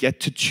I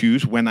get to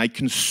choose when I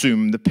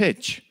consume the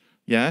pitch.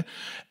 Yeah?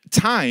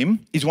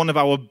 Time is one of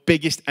our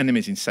biggest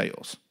enemies in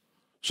sales.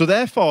 So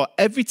therefore,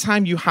 every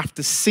time you have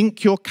to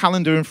sync your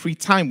calendar and free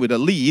time with a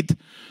lead,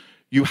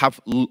 you have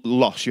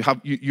lost, you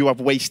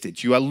have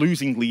wasted. You are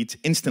losing leads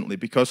instantly,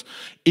 because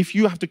if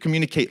you have to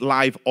communicate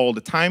live all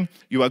the time,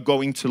 you are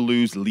going to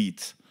lose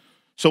leads.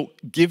 So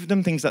give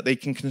them things that they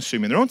can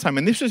consume in their own time.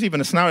 And this was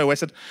even a scenario where I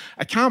said,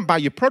 I can't buy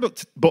your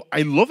product, but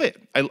I love it.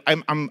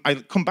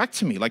 I come back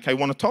to me, like, I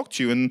want to talk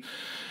to you. And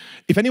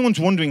if anyone's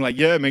wondering, like,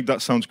 yeah, Mick,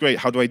 that sounds great,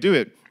 how do I do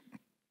it?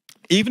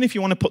 Even if you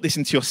want to put this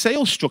into your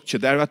sales structure,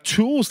 there are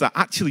tools that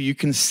actually you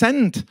can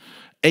send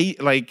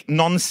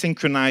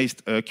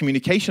non-synchronized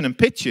communication and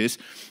pitches,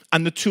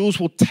 and the tools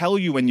will tell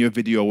you when your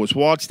video was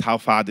watched, how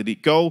far did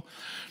it go.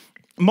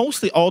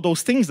 Mostly all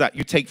those things that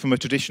you take from a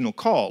traditional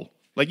call.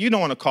 Like, you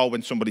don't want to call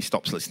when somebody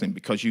stops listening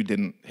because you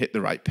didn't hit the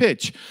right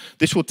pitch.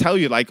 This will tell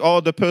you, like, oh,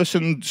 the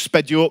person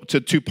sped you up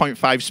to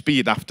 2.5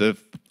 speed after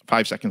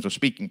 5 seconds of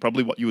speaking.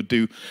 Probably what you would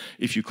do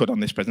if you could on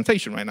this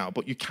presentation right now,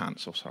 but you can't,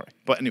 so sorry.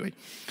 But anyway,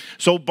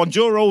 so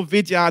Bonjoro,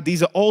 Vidya,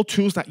 these are all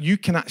tools that you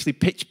can actually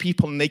pitch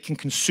people and they can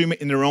consume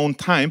it in their own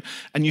time,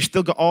 and you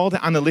still got all the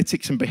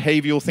analytics and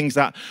behavioral things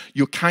that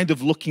you're kind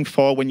of looking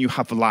for when you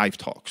have live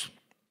talks.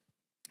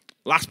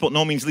 Last but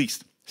no means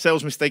least,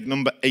 sales mistake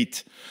number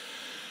 8.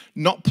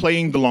 Not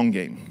playing the long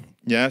game.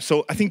 Yeah,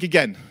 so I think,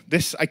 again,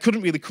 I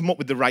couldn't really come up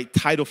with the right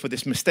title for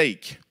this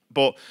mistake,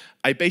 but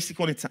I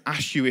basically wanted to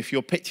ask you if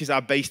your pitches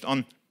are based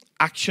on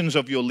actions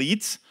of your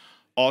leads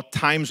or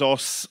times or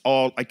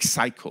like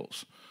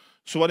cycles.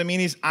 So what I mean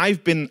is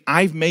I've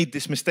made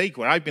this mistake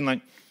where I've been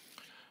like,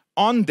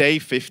 on day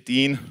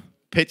 15,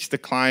 pitch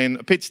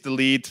the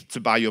lead to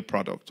buy your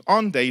product.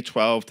 On day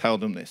 12, tell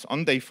them this.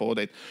 On day 4,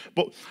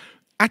 but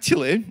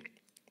actually,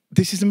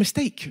 this is a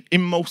mistake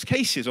in most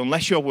cases,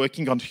 unless you're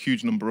working on a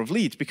huge number of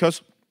leads,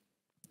 because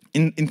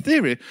in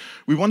theory,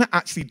 we want to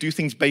actually do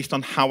things based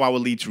on how our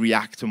leads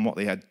react and what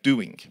they are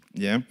doing.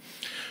 Yeah.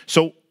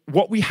 So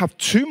what we have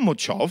too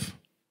much of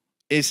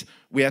is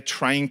we are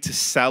trying to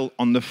sell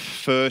on the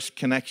first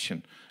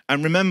connection.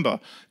 And remember,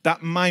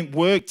 that might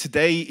work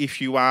today if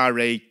you are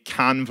a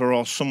Canva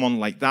or someone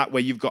like that,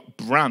 where you've got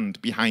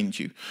brand behind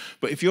you.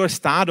 But if you're a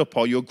startup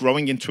or you're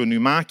growing into a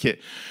new market,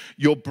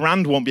 your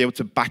brand won't be able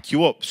to back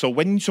you up. So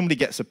when somebody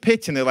gets a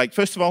pitch and they're like,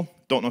 first of all,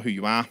 don't know who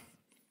you are.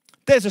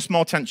 There's a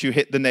small chance you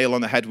hit the nail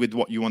on the head with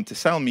what you want to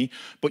sell me,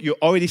 but you're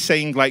already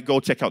saying, like, go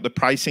check out the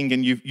pricing,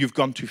 and you've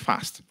gone too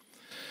fast.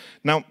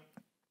 Now,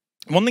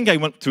 one thing I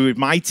went through with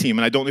my team,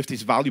 and I don't know if this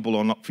is valuable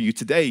or not for you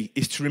today,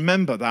 is to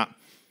remember that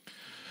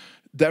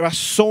there are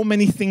so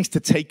many things to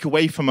take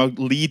away from a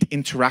lead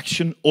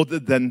interaction other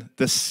than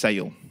the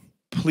sale.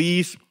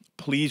 Please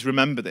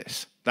remember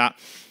this, that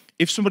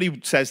if somebody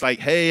says like,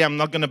 hey, I'm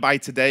not going to buy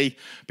today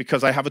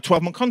because I have a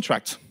 12-month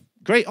contract.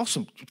 Great,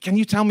 awesome. Can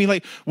you tell me,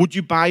 like, would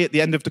you buy at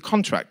the end of the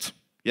contract?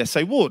 Yes,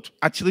 I would.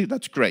 Actually,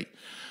 that's great.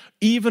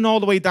 Even all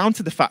the way down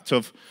to the fact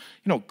of,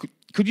 you know,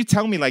 could you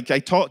tell me, like, I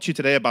talked to you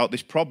today about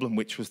this problem,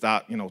 which was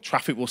that, you know,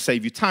 traffic will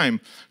save you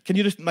time. Can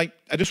you just, like,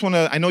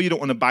 I know you don't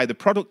want to buy the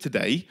product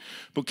today,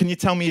 but can you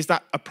tell me, is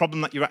that a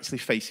problem that you're actually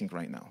facing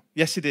right now?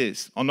 Yes, it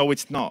is. Or no,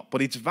 it's not,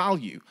 but it's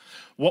value.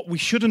 What we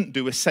shouldn't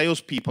do as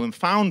salespeople and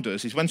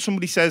founders is when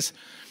somebody says,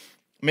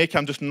 Mick,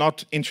 I'm just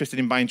not interested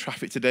in buying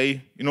traffic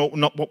today, you know,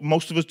 not what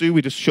most of us do,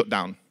 we just shut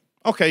down.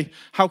 Okay,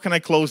 how can I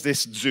close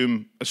this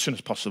Zoom as soon as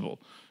possible?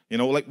 You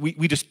know, like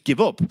we just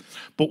give up.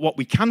 But what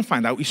we can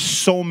find out is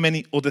so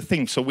many other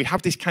things. So we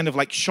have this kind of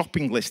like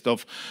shopping list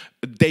of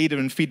data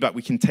and feedback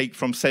we can take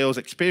from sales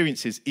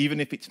experiences, even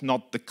if it's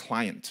not the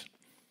client.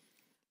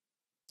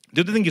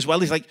 The other thing as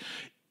well is like,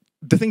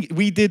 the thing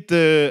we did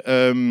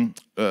the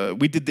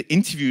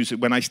interviews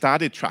when I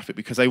started Traffic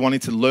because I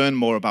wanted to learn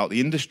more about the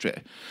industry.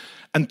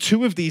 And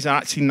 2 of these are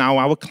actually now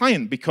our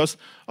client because,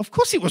 of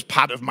course, it was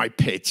part of my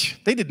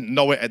pitch. They didn't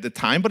know it at the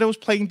time, but I was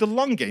playing the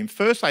long game.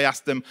 First, I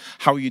asked them,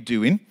 how are you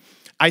doing?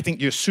 I think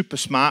you're super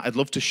smart. I'd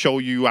love to show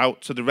you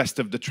out to the rest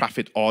of the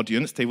Traffic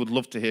audience. They would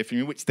love to hear from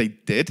you, which they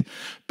did.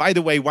 By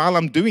the way, while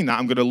I'm doing that,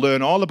 I'm going to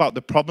learn all about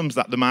the problems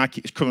that the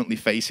market is currently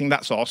facing.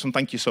 That's awesome.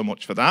 Thank you so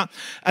much for that.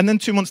 And then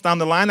 2 months down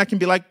the line, I can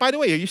be like, by the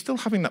way, are you still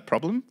having that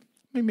problem?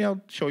 Maybe I'll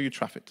show you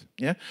Traffic.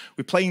 Yeah,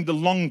 we're playing the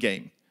long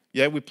game.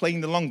 Yeah, we're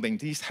playing the long game.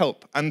 These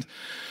help. And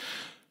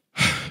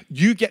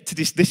you get to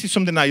this is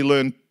something I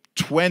learned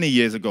 20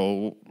 years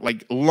ago,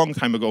 like a long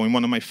time ago in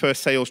one of my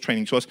first sales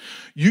trainings was,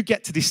 you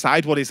get to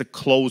decide what is a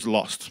close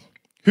lost.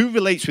 Who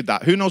relates with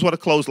that? Who knows what a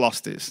close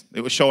lost is?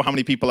 It will show how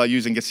many people are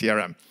using a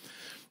CRM.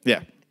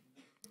 Yeah.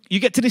 You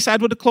get to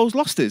decide what a close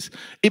lost is.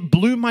 It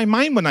blew my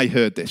mind when I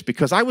heard this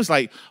because I was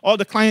like, oh,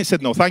 the client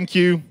said no, thank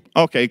you.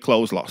 Okay,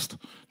 close lost.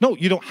 No,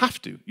 you don't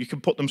have to. You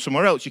can put them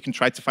somewhere else. You can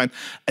try to find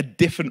a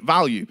different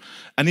value.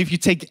 And if you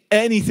take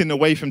anything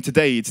away from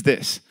today, it's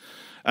this.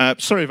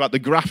 Sorry about the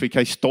graphic.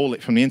 I stole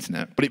it from the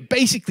internet. But it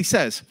basically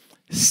says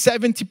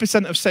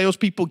 70% of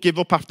salespeople give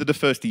up after the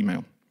first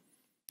email.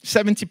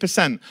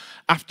 70%.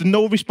 After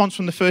no response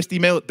from the first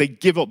email, they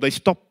give up. They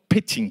stop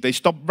pitching. They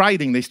stop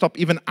writing. They stop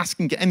even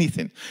asking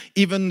anything.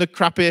 Even the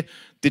crappy,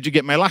 did you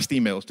get my last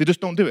emails? They just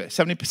don't do it.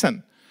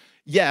 70%.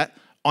 Yet,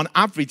 on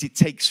average, it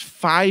takes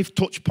 5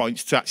 touch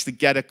points to actually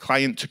get a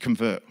client to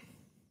convert.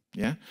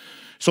 Yeah.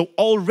 So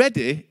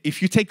already,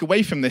 if you take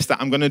away from this that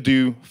I'm going to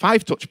do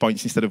 5 touch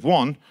points instead of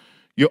 1,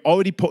 you're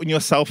already putting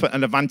yourself at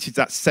an advantage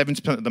that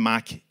 70% of the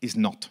market is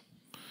not.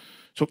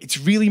 So it's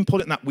really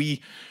important that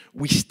we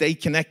stay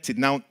connected.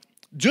 Now,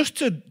 just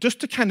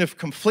to kind of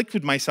conflict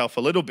with myself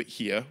a little bit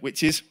here,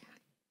 which is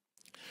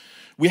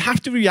we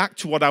have to react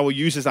to what our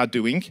users are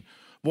doing.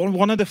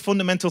 One of the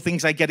fundamental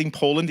things I get in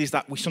Poland is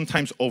that we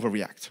sometimes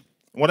overreact.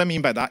 What I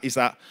mean by that is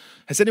that,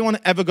 has anyone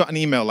ever got an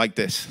email like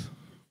this?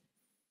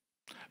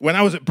 When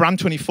I was at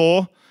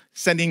Brand24,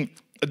 sending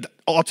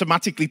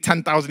automatically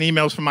 10,000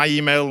 emails from my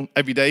email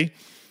every day,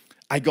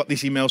 I got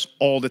these emails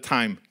all the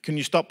time. Can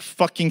you stop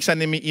fucking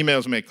sending me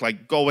emails, Mick?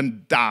 Like, go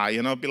and die.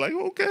 And I'll be like,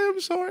 okay, I'm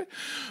sorry.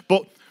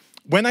 But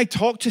when I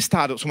talk to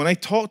startups, when I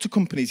talk to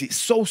companies, it's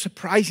so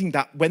surprising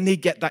that when they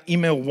get that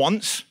email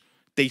once,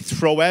 they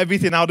throw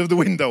everything out of the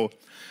window.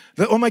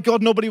 That, oh my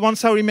God, nobody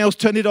wants our emails,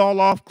 turn it all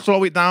off,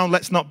 slow it down,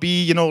 let's not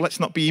be, you know, let's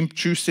not be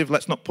intrusive,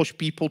 let's not push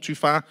people too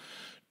far.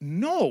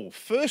 No,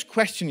 first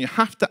question you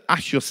have to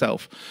ask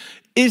yourself,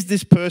 is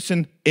this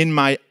person in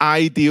my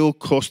ideal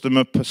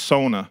customer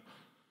persona?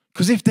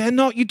 Because if they're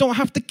not, you don't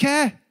have to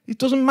care. It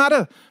doesn't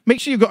matter.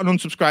 Make sure you've got an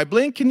unsubscribe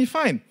link and you're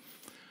fine.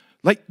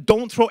 Like,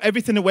 don't throw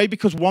everything away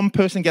because one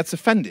person gets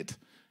offended.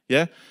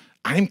 Yeah?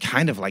 I'm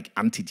kind of like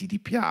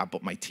anti-GDPR,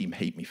 but my team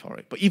hate me for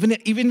it. But even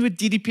with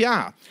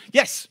GDPR,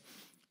 yes,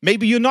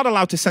 maybe you're not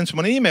allowed to send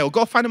someone an email.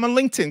 Go find them on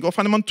LinkedIn. Go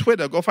find them on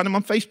Twitter. Go find them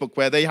on Facebook,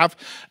 where they have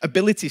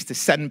abilities to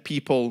send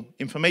people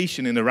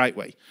information in the right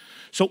way.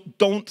 So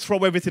don't throw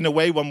everything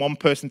away when one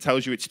person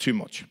tells you it's too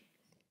much.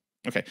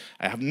 Okay,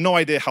 I have no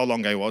idea how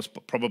long I was,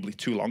 but probably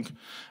too long.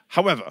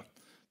 However,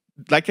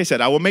 like I said,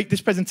 I will make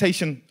this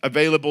presentation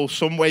available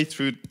some way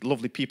through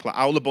lovely people at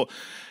Aula, but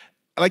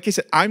like I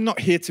said, I'm not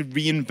here to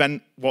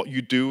reinvent what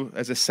you do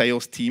as a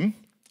sales team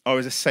or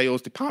as a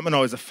sales department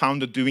or as a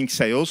founder doing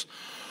sales.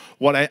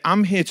 What I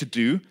am here to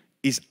do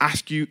is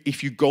ask you,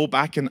 if you go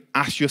back and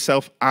ask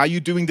yourself, are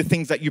you doing the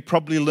things that you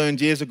probably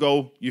learned years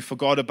ago, you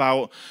forgot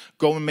about?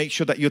 Go and make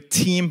sure that your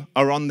team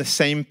are on the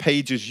same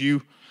page as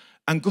you,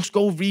 and just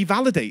go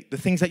revalidate the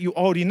things that you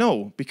already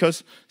know,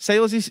 because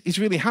sales is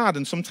really hard,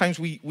 and sometimes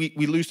we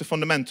lose the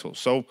fundamentals.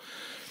 So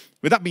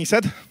with that being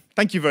said,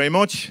 thank you very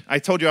much. I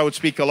told you I would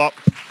speak a lot.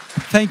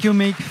 Thank you,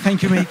 Mick.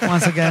 Thank you, Mick,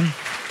 once again.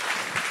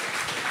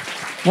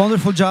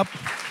 Wonderful job.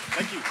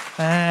 Thank you.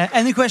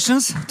 Any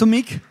questions to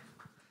Mick?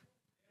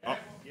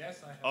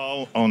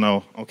 Oh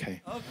no,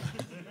 okay.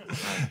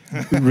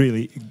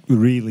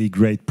 really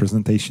great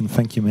presentation.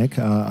 Thank you, Mick.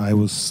 I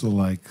was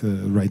like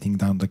writing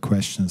down the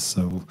questions,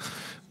 so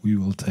we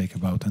will take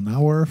about an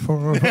hour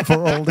for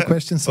all the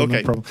questions. So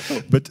Okay. no problem.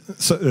 But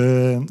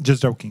so,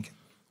 just joking.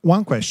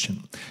 One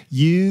question.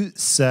 You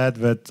said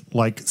that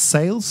like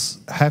sales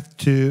have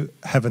to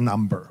have a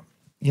number.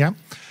 Yeah.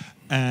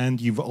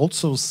 And you've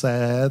also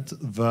said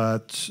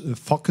that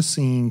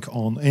focusing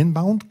on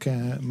inbound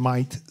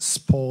might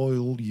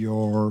spoil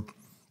your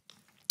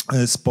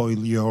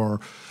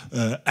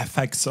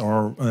effects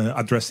or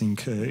addressing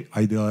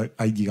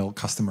ideal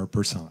customer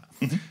persona.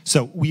 Mm-hmm.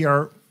 So we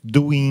are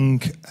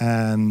doing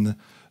an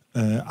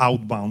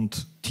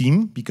outbound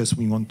team because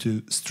we want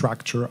to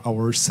structure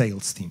our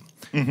sales team.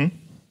 Mm-hmm.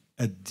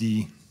 At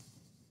the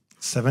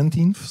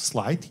 17th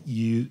slide,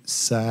 you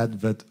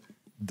said that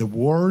the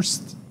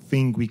worst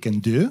thing we can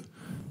do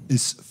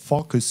is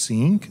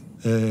focusing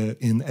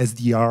in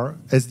SDR.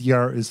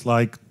 SDR is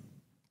like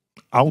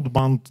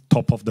outbound,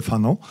 top of the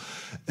funnel,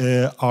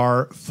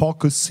 are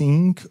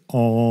focusing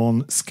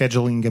on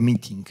scheduling a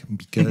meeting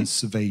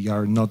because they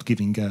are not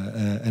giving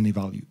any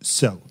value.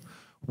 So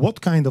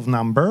what kind of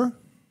number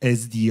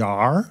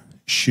SDR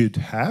should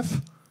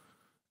have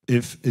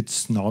if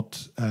it's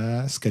not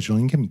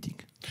scheduling a meeting?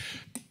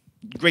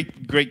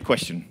 Great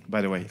question,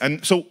 by the way.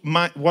 And so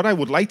what I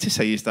would like to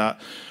say is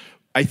that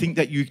I think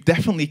that you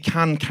definitely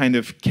can kind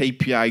of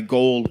KPI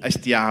goal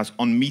SDRs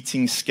on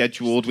meetings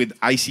scheduled with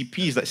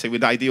ICPs, let's say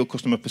with ideal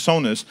customer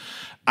personas.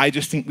 I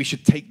just think we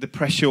should take the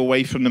pressure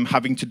away from them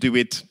having to do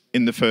it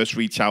in the first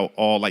reach out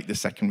or like the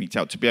second reach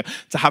out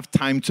to have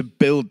time to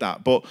build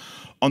that. But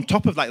on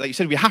top of that, like you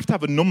said, we have to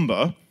have a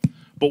number.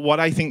 But what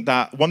I think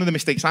that one of the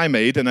mistakes I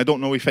made, and I don't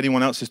know if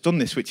anyone else has done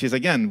this, which is,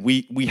 again,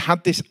 we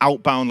had this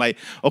outbound, like,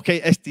 okay,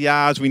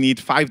 SDRs, we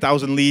need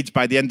 5,000 leads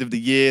by the end of the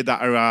year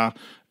that are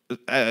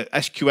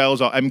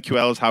SQLs or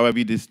MQLs, however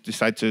you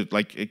decide to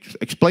like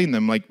explain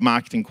them, like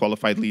marketing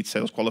qualified leads,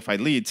 sales qualified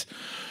leads.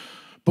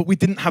 But we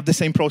didn't have the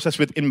same process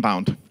with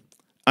inbound.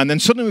 And then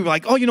suddenly we were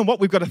like, oh, you know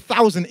what? We've got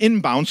 1,000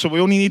 inbound, so we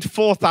only need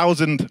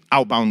 4,000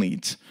 outbound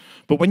leads.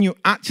 But when you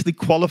actually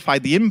qualify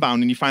the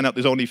inbound and you find out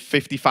there's only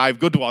 55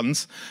 good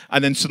ones,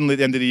 and then suddenly at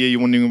the end of the year, you're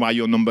wondering why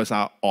your numbers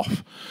are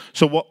off.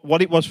 So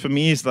what it was for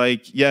me is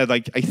like, yeah,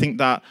 like I think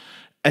that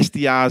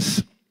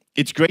SDRs,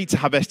 it's great to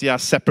have SDRs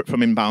separate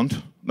from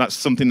inbound. That's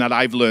something that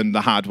I've learned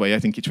the hard way. I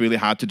think it's really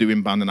hard to do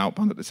inbound and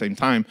outbound at the same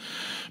time.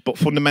 But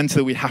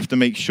fundamentally, we have to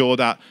make sure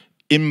that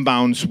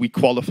inbounds, we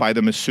qualify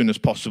them as soon as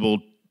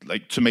possible,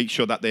 like to make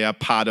sure that they are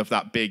part of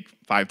that big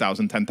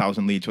 5,000,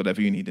 10,000 leads,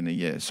 whatever you need in a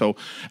year. So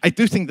I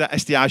do think that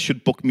SDRs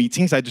should book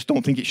meetings. I just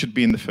don't think it should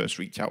be in the first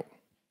reach out,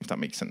 if that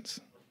makes sense.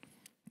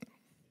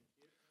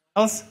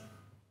 Else?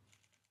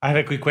 I have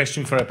a quick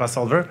question for a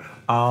solver.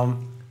 I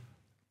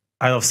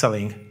love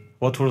selling.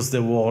 What was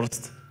the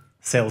worst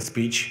sales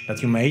pitch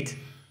that you made?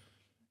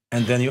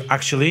 And then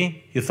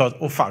you thought,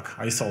 oh fuck,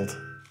 I sold.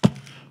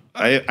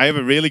 I have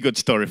a really good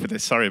story for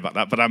this. Sorry about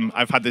that, but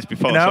I've had this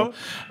before. You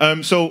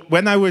know? So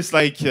when I was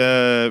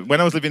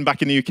living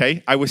back in the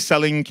UK, I was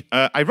selling.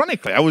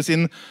 Ironically, I was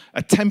in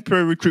a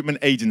temporary recruitment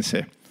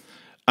agency,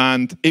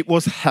 and it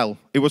was hell.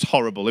 It was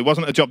horrible. It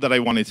wasn't a job that I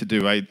wanted to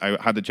do. I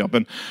had a job,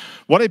 and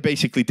what I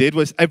basically did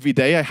was every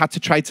day I had to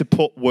try to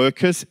put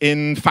workers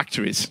in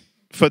factories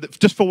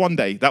just for one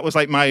day. That was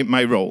like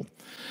my role.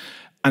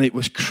 And it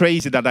was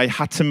crazy that I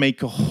had to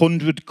make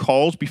 100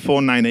 calls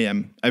before 9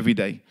 a.m. every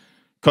day.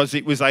 Because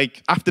it was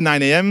like after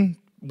 9 a.m.,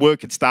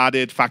 work had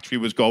started, factory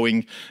was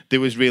going. It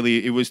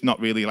was not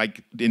really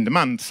like in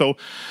demand. So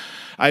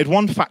I had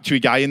one factory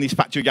guy, and these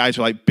factory guys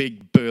were like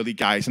big, burly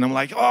guys. And I'm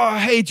like, oh,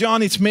 hey,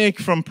 John, it's Mick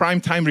from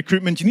Primetime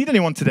Recruitment. Do you need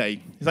anyone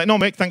today? He's like, no,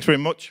 Mick, thanks very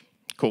much.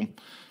 Cool.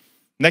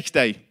 Next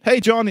day, hey,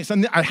 John,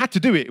 I had to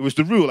do it. It was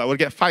the rule. I would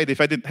get fired if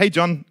I didn't. Hey,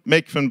 John,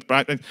 Mick from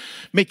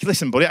Mick,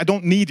 listen, buddy, I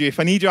don't need you. If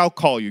I need you, I'll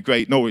call you.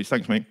 Great, no worries.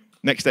 Thanks, mate.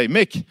 Next day,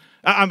 Mick.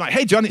 I'm like,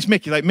 hey, John, it's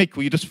Mick. He's like, Mick,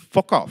 will you just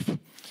fuck off?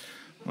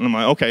 And I'm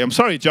like, okay, I'm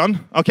sorry,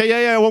 John. Okay,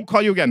 yeah, I won't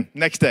call you again.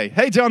 Next day,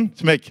 hey, John,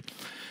 it's Mick.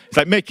 He's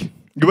like, Mick,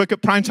 you work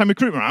at Primetime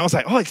Recruitment. I was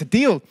like, oh, it's a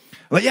deal. I'm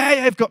like,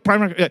 yeah, I've got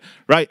Primetime. Yeah.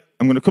 Right,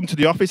 I'm going to come to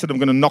the office and I'm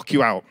going to knock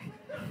you out.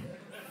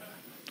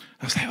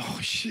 I was like, oh,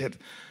 shit.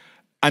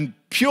 And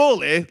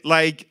purely,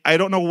 like, I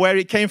don't know where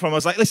it came from. I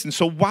was like, listen,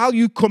 so while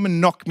you come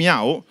and knock me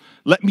out,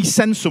 let me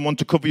send someone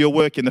to cover your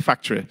work in the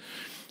factory.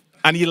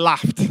 And he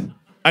laughed.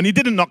 And he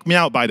didn't knock me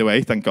out, by the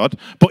way, thank God.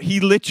 But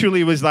he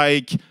literally was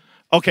like,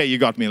 okay, you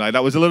got me. Like,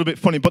 that was a little bit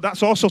funny. But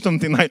that's also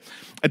something like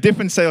a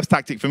different sales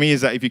tactic for me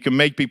is that if you can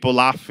make people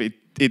laugh, it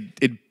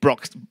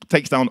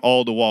takes down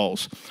all the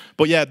walls.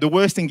 But yeah, the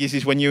worst thing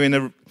is when you're in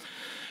a...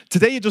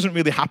 Today it doesn't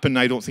really happen,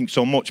 I don't think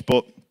so much,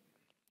 but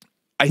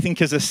I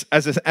think as an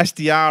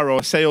SDR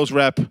or a sales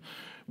rep,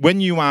 when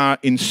you are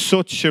in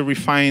such a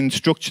refined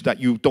structure that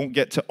you don't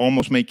get to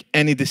almost make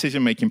any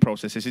decision-making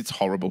processes, it's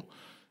horrible.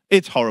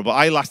 It's horrible.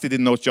 I lasted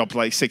in those jobs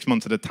like 6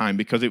 months at a time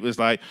because it was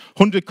like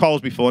 100 calls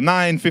before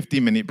 9,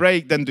 15-minute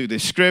break, then do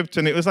this script,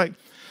 and it was like,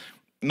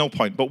 no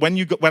point. But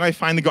when I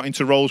finally got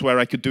into roles where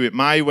I could do it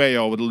my way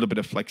or with a little bit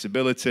of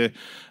flexibility,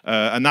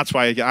 and that's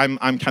why I'm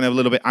kind of a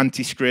little bit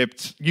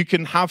anti-script. You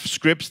can have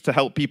scripts to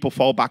help people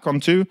fall back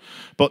onto,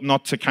 but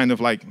not to kind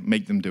of like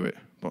make them do it.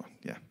 But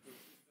yeah.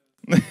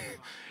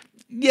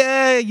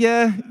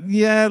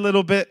 Yeah, a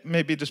little bit.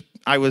 Maybe just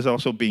I was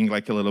also being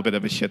like a little bit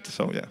of a shit,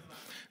 so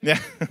yeah.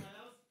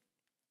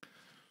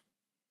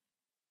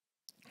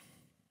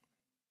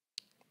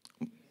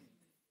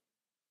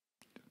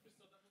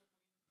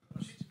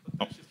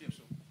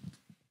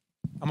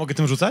 A mogę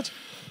tym rzucać?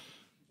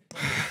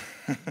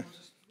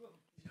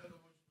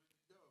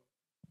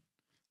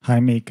 Hi,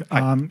 Mick.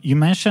 You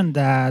mentioned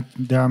that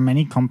there are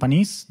many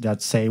companies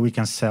that say we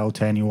can sell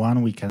to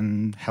anyone, we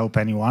can help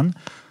anyone.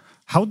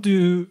 How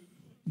do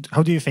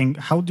you think?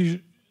 How do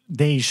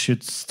they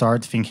should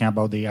start thinking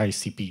about the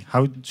ICP?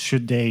 How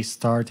should they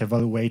start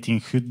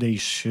evaluating who they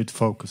should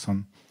focus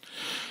on?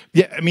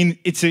 Yeah, I mean,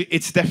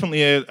 it's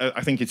definitely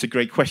I think it's a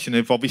great question.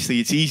 If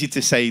obviously it's easy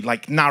to say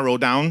like narrow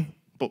down,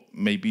 but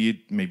maybe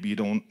you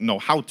don't know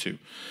how to.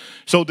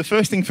 So the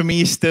first thing for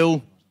me is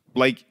still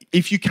like,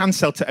 if you can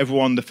sell to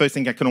everyone, the first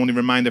thing I can only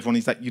remind everyone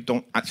is that you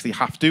don't actually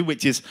have to,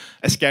 which is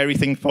a scary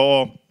thing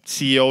for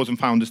CEOs and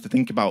founders to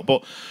think about.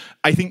 But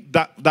I think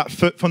that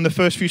from the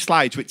first few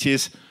slides, which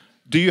is,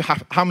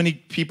 how many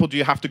people do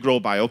you have to grow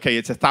by? Okay,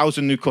 it's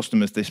 1,000 new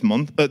customers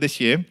this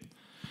year.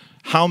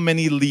 How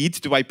many leads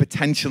do I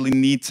potentially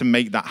need to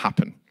make that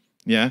happen?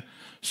 Yeah.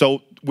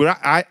 So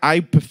I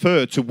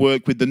prefer to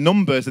work with the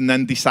numbers and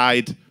then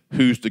decide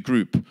who's the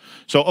group.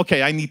 So,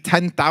 okay, I need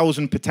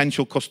 10,000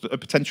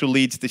 potential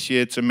leads this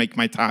year to make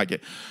my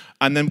target.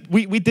 And then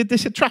we did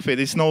this at Traffic.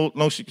 It's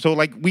so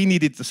like we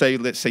needed to say,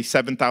 let's say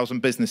 7,000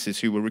 businesses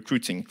who were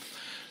recruiting.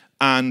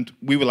 And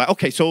we were like,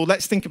 okay, so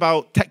let's think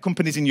about tech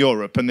companies in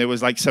Europe. And there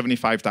was like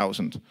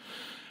 75,000.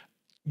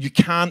 You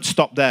can't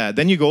stop there.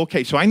 Then you go,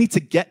 okay, so I need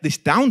to get this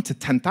down to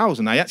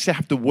 10,000. I actually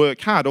have to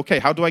work hard. Okay,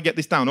 how do I get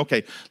this down?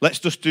 Okay, let's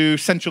just do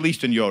Central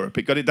Eastern Europe.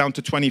 It got it down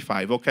to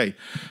 25. Okay,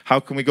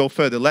 how can we go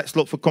further? Let's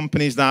look for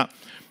companies that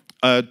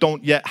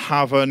don't yet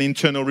have an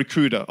internal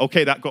recruiter.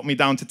 Okay, that got me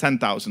down to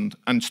 10,000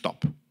 and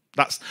stop.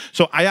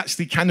 So I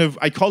actually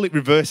I call it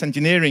reverse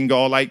engineering,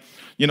 or like,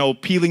 you know,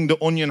 peeling the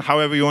onion,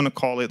 however you want to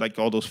call it, like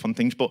all those fun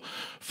things. But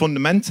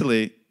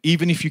fundamentally,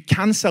 even if you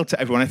can sell to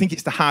everyone, I think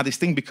it's the hardest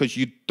thing because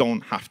you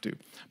don't have to.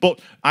 But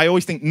I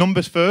always think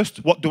numbers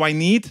first. What do I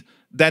need?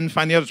 Then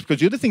find the others. Because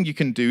the other thing you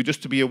can do,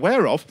 just to be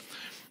aware of,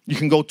 you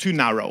can go too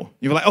narrow.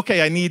 You're like,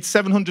 okay, I need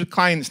 700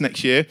 clients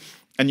next year,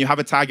 and you have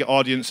a target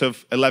audience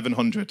of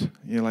 1,100.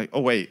 You're like,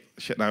 oh, wait,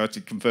 shit, now I have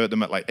to convert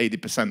them at like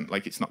 80%.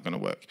 Like, it's not going to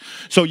work.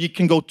 So you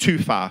can go too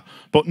far.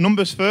 But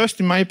numbers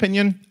first, in my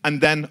opinion, and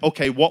then,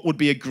 okay, what would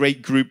be a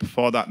great group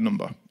for that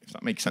number, if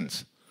that makes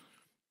sense?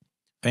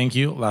 Thank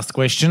you. Last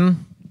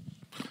question.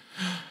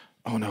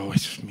 Oh, no,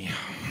 it's me.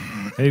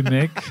 Hey,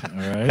 Mick.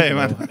 All right. Hey,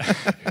 man. Well,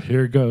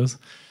 here it goes.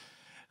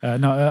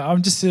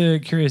 I'm just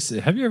curious.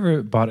 Have you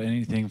ever bought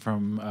anything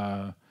from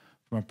a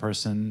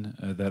person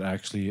that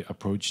actually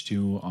approached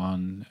you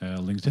on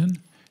LinkedIn?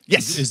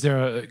 Yes. Is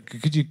there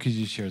could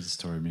you share the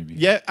story maybe?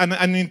 Yeah,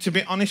 and to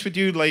be honest with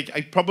you, like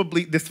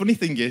the funny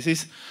thing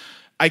is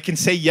I can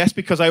say yes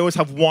because I always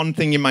have one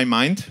thing in my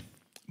mind,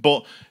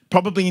 but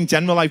probably in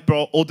general I've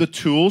brought other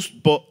tools,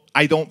 but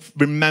I don't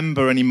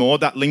remember anymore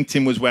that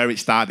LinkedIn was where it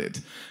started.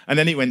 And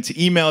then it went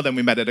to email, then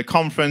we met at a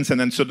conference, and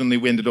then suddenly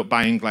we ended up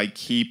buying like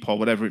Keep or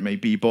whatever it may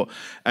be. But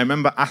I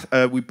remember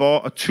we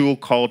bought a tool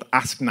called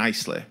Ask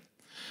Nicely.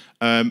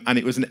 And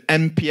it was an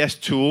NPS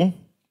tool.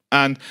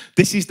 And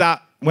this is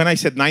that, when I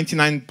said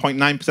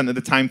 99.9% of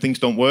the time things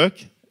don't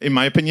work, in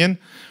my opinion,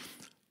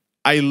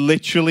 I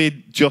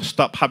literally just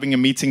stopped having a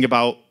meeting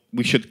about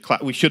we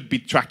should be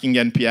tracking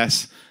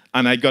NPS.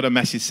 And I got a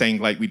message saying,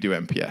 like, we do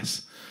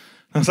NPS.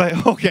 I was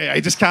like, okay, I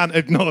just can't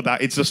ignore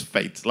that. It's just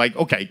fate. Like,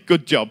 okay,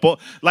 good job. But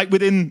like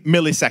within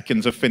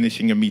milliseconds of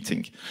finishing a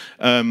meeting.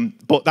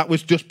 But that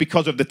was just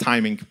because of the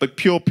timing. But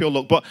pure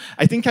luck. But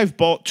I think I've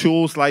bought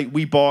tools like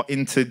we bought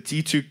into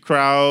D2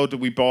 Crowd,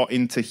 we bought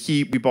into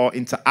Heap, we bought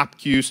into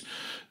AppQs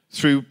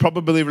through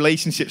probably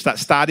relationships that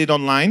started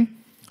online.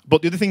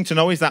 But the other thing to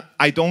know is that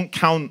I don't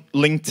count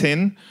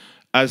LinkedIn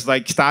as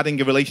like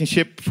starting a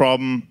relationship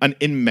from an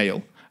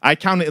in-mail. I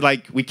count it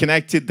like we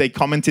connected, they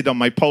commented on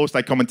my post,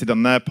 I commented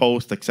on their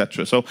post,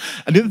 etc. So,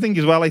 and the other thing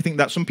as well, I think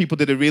that some people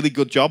did a really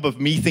good job of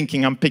me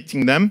thinking I'm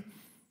pitching them,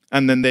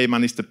 and then they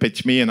managed to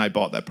pitch me and I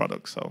bought their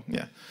product. So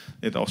yeah,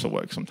 it also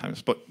works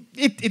sometimes. But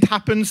it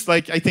happens,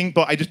 like I think,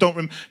 but I just don't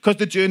remember, because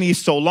the journey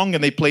is so long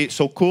and they play it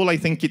so cool, I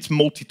think it's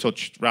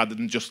multi-touched rather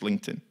than just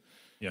LinkedIn.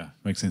 Yeah,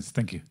 makes sense.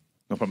 Thank you.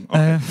 No problem.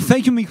 Okay.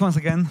 Thank you, Mick, once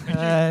again.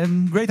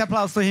 Great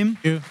applause to him.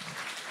 Thank you.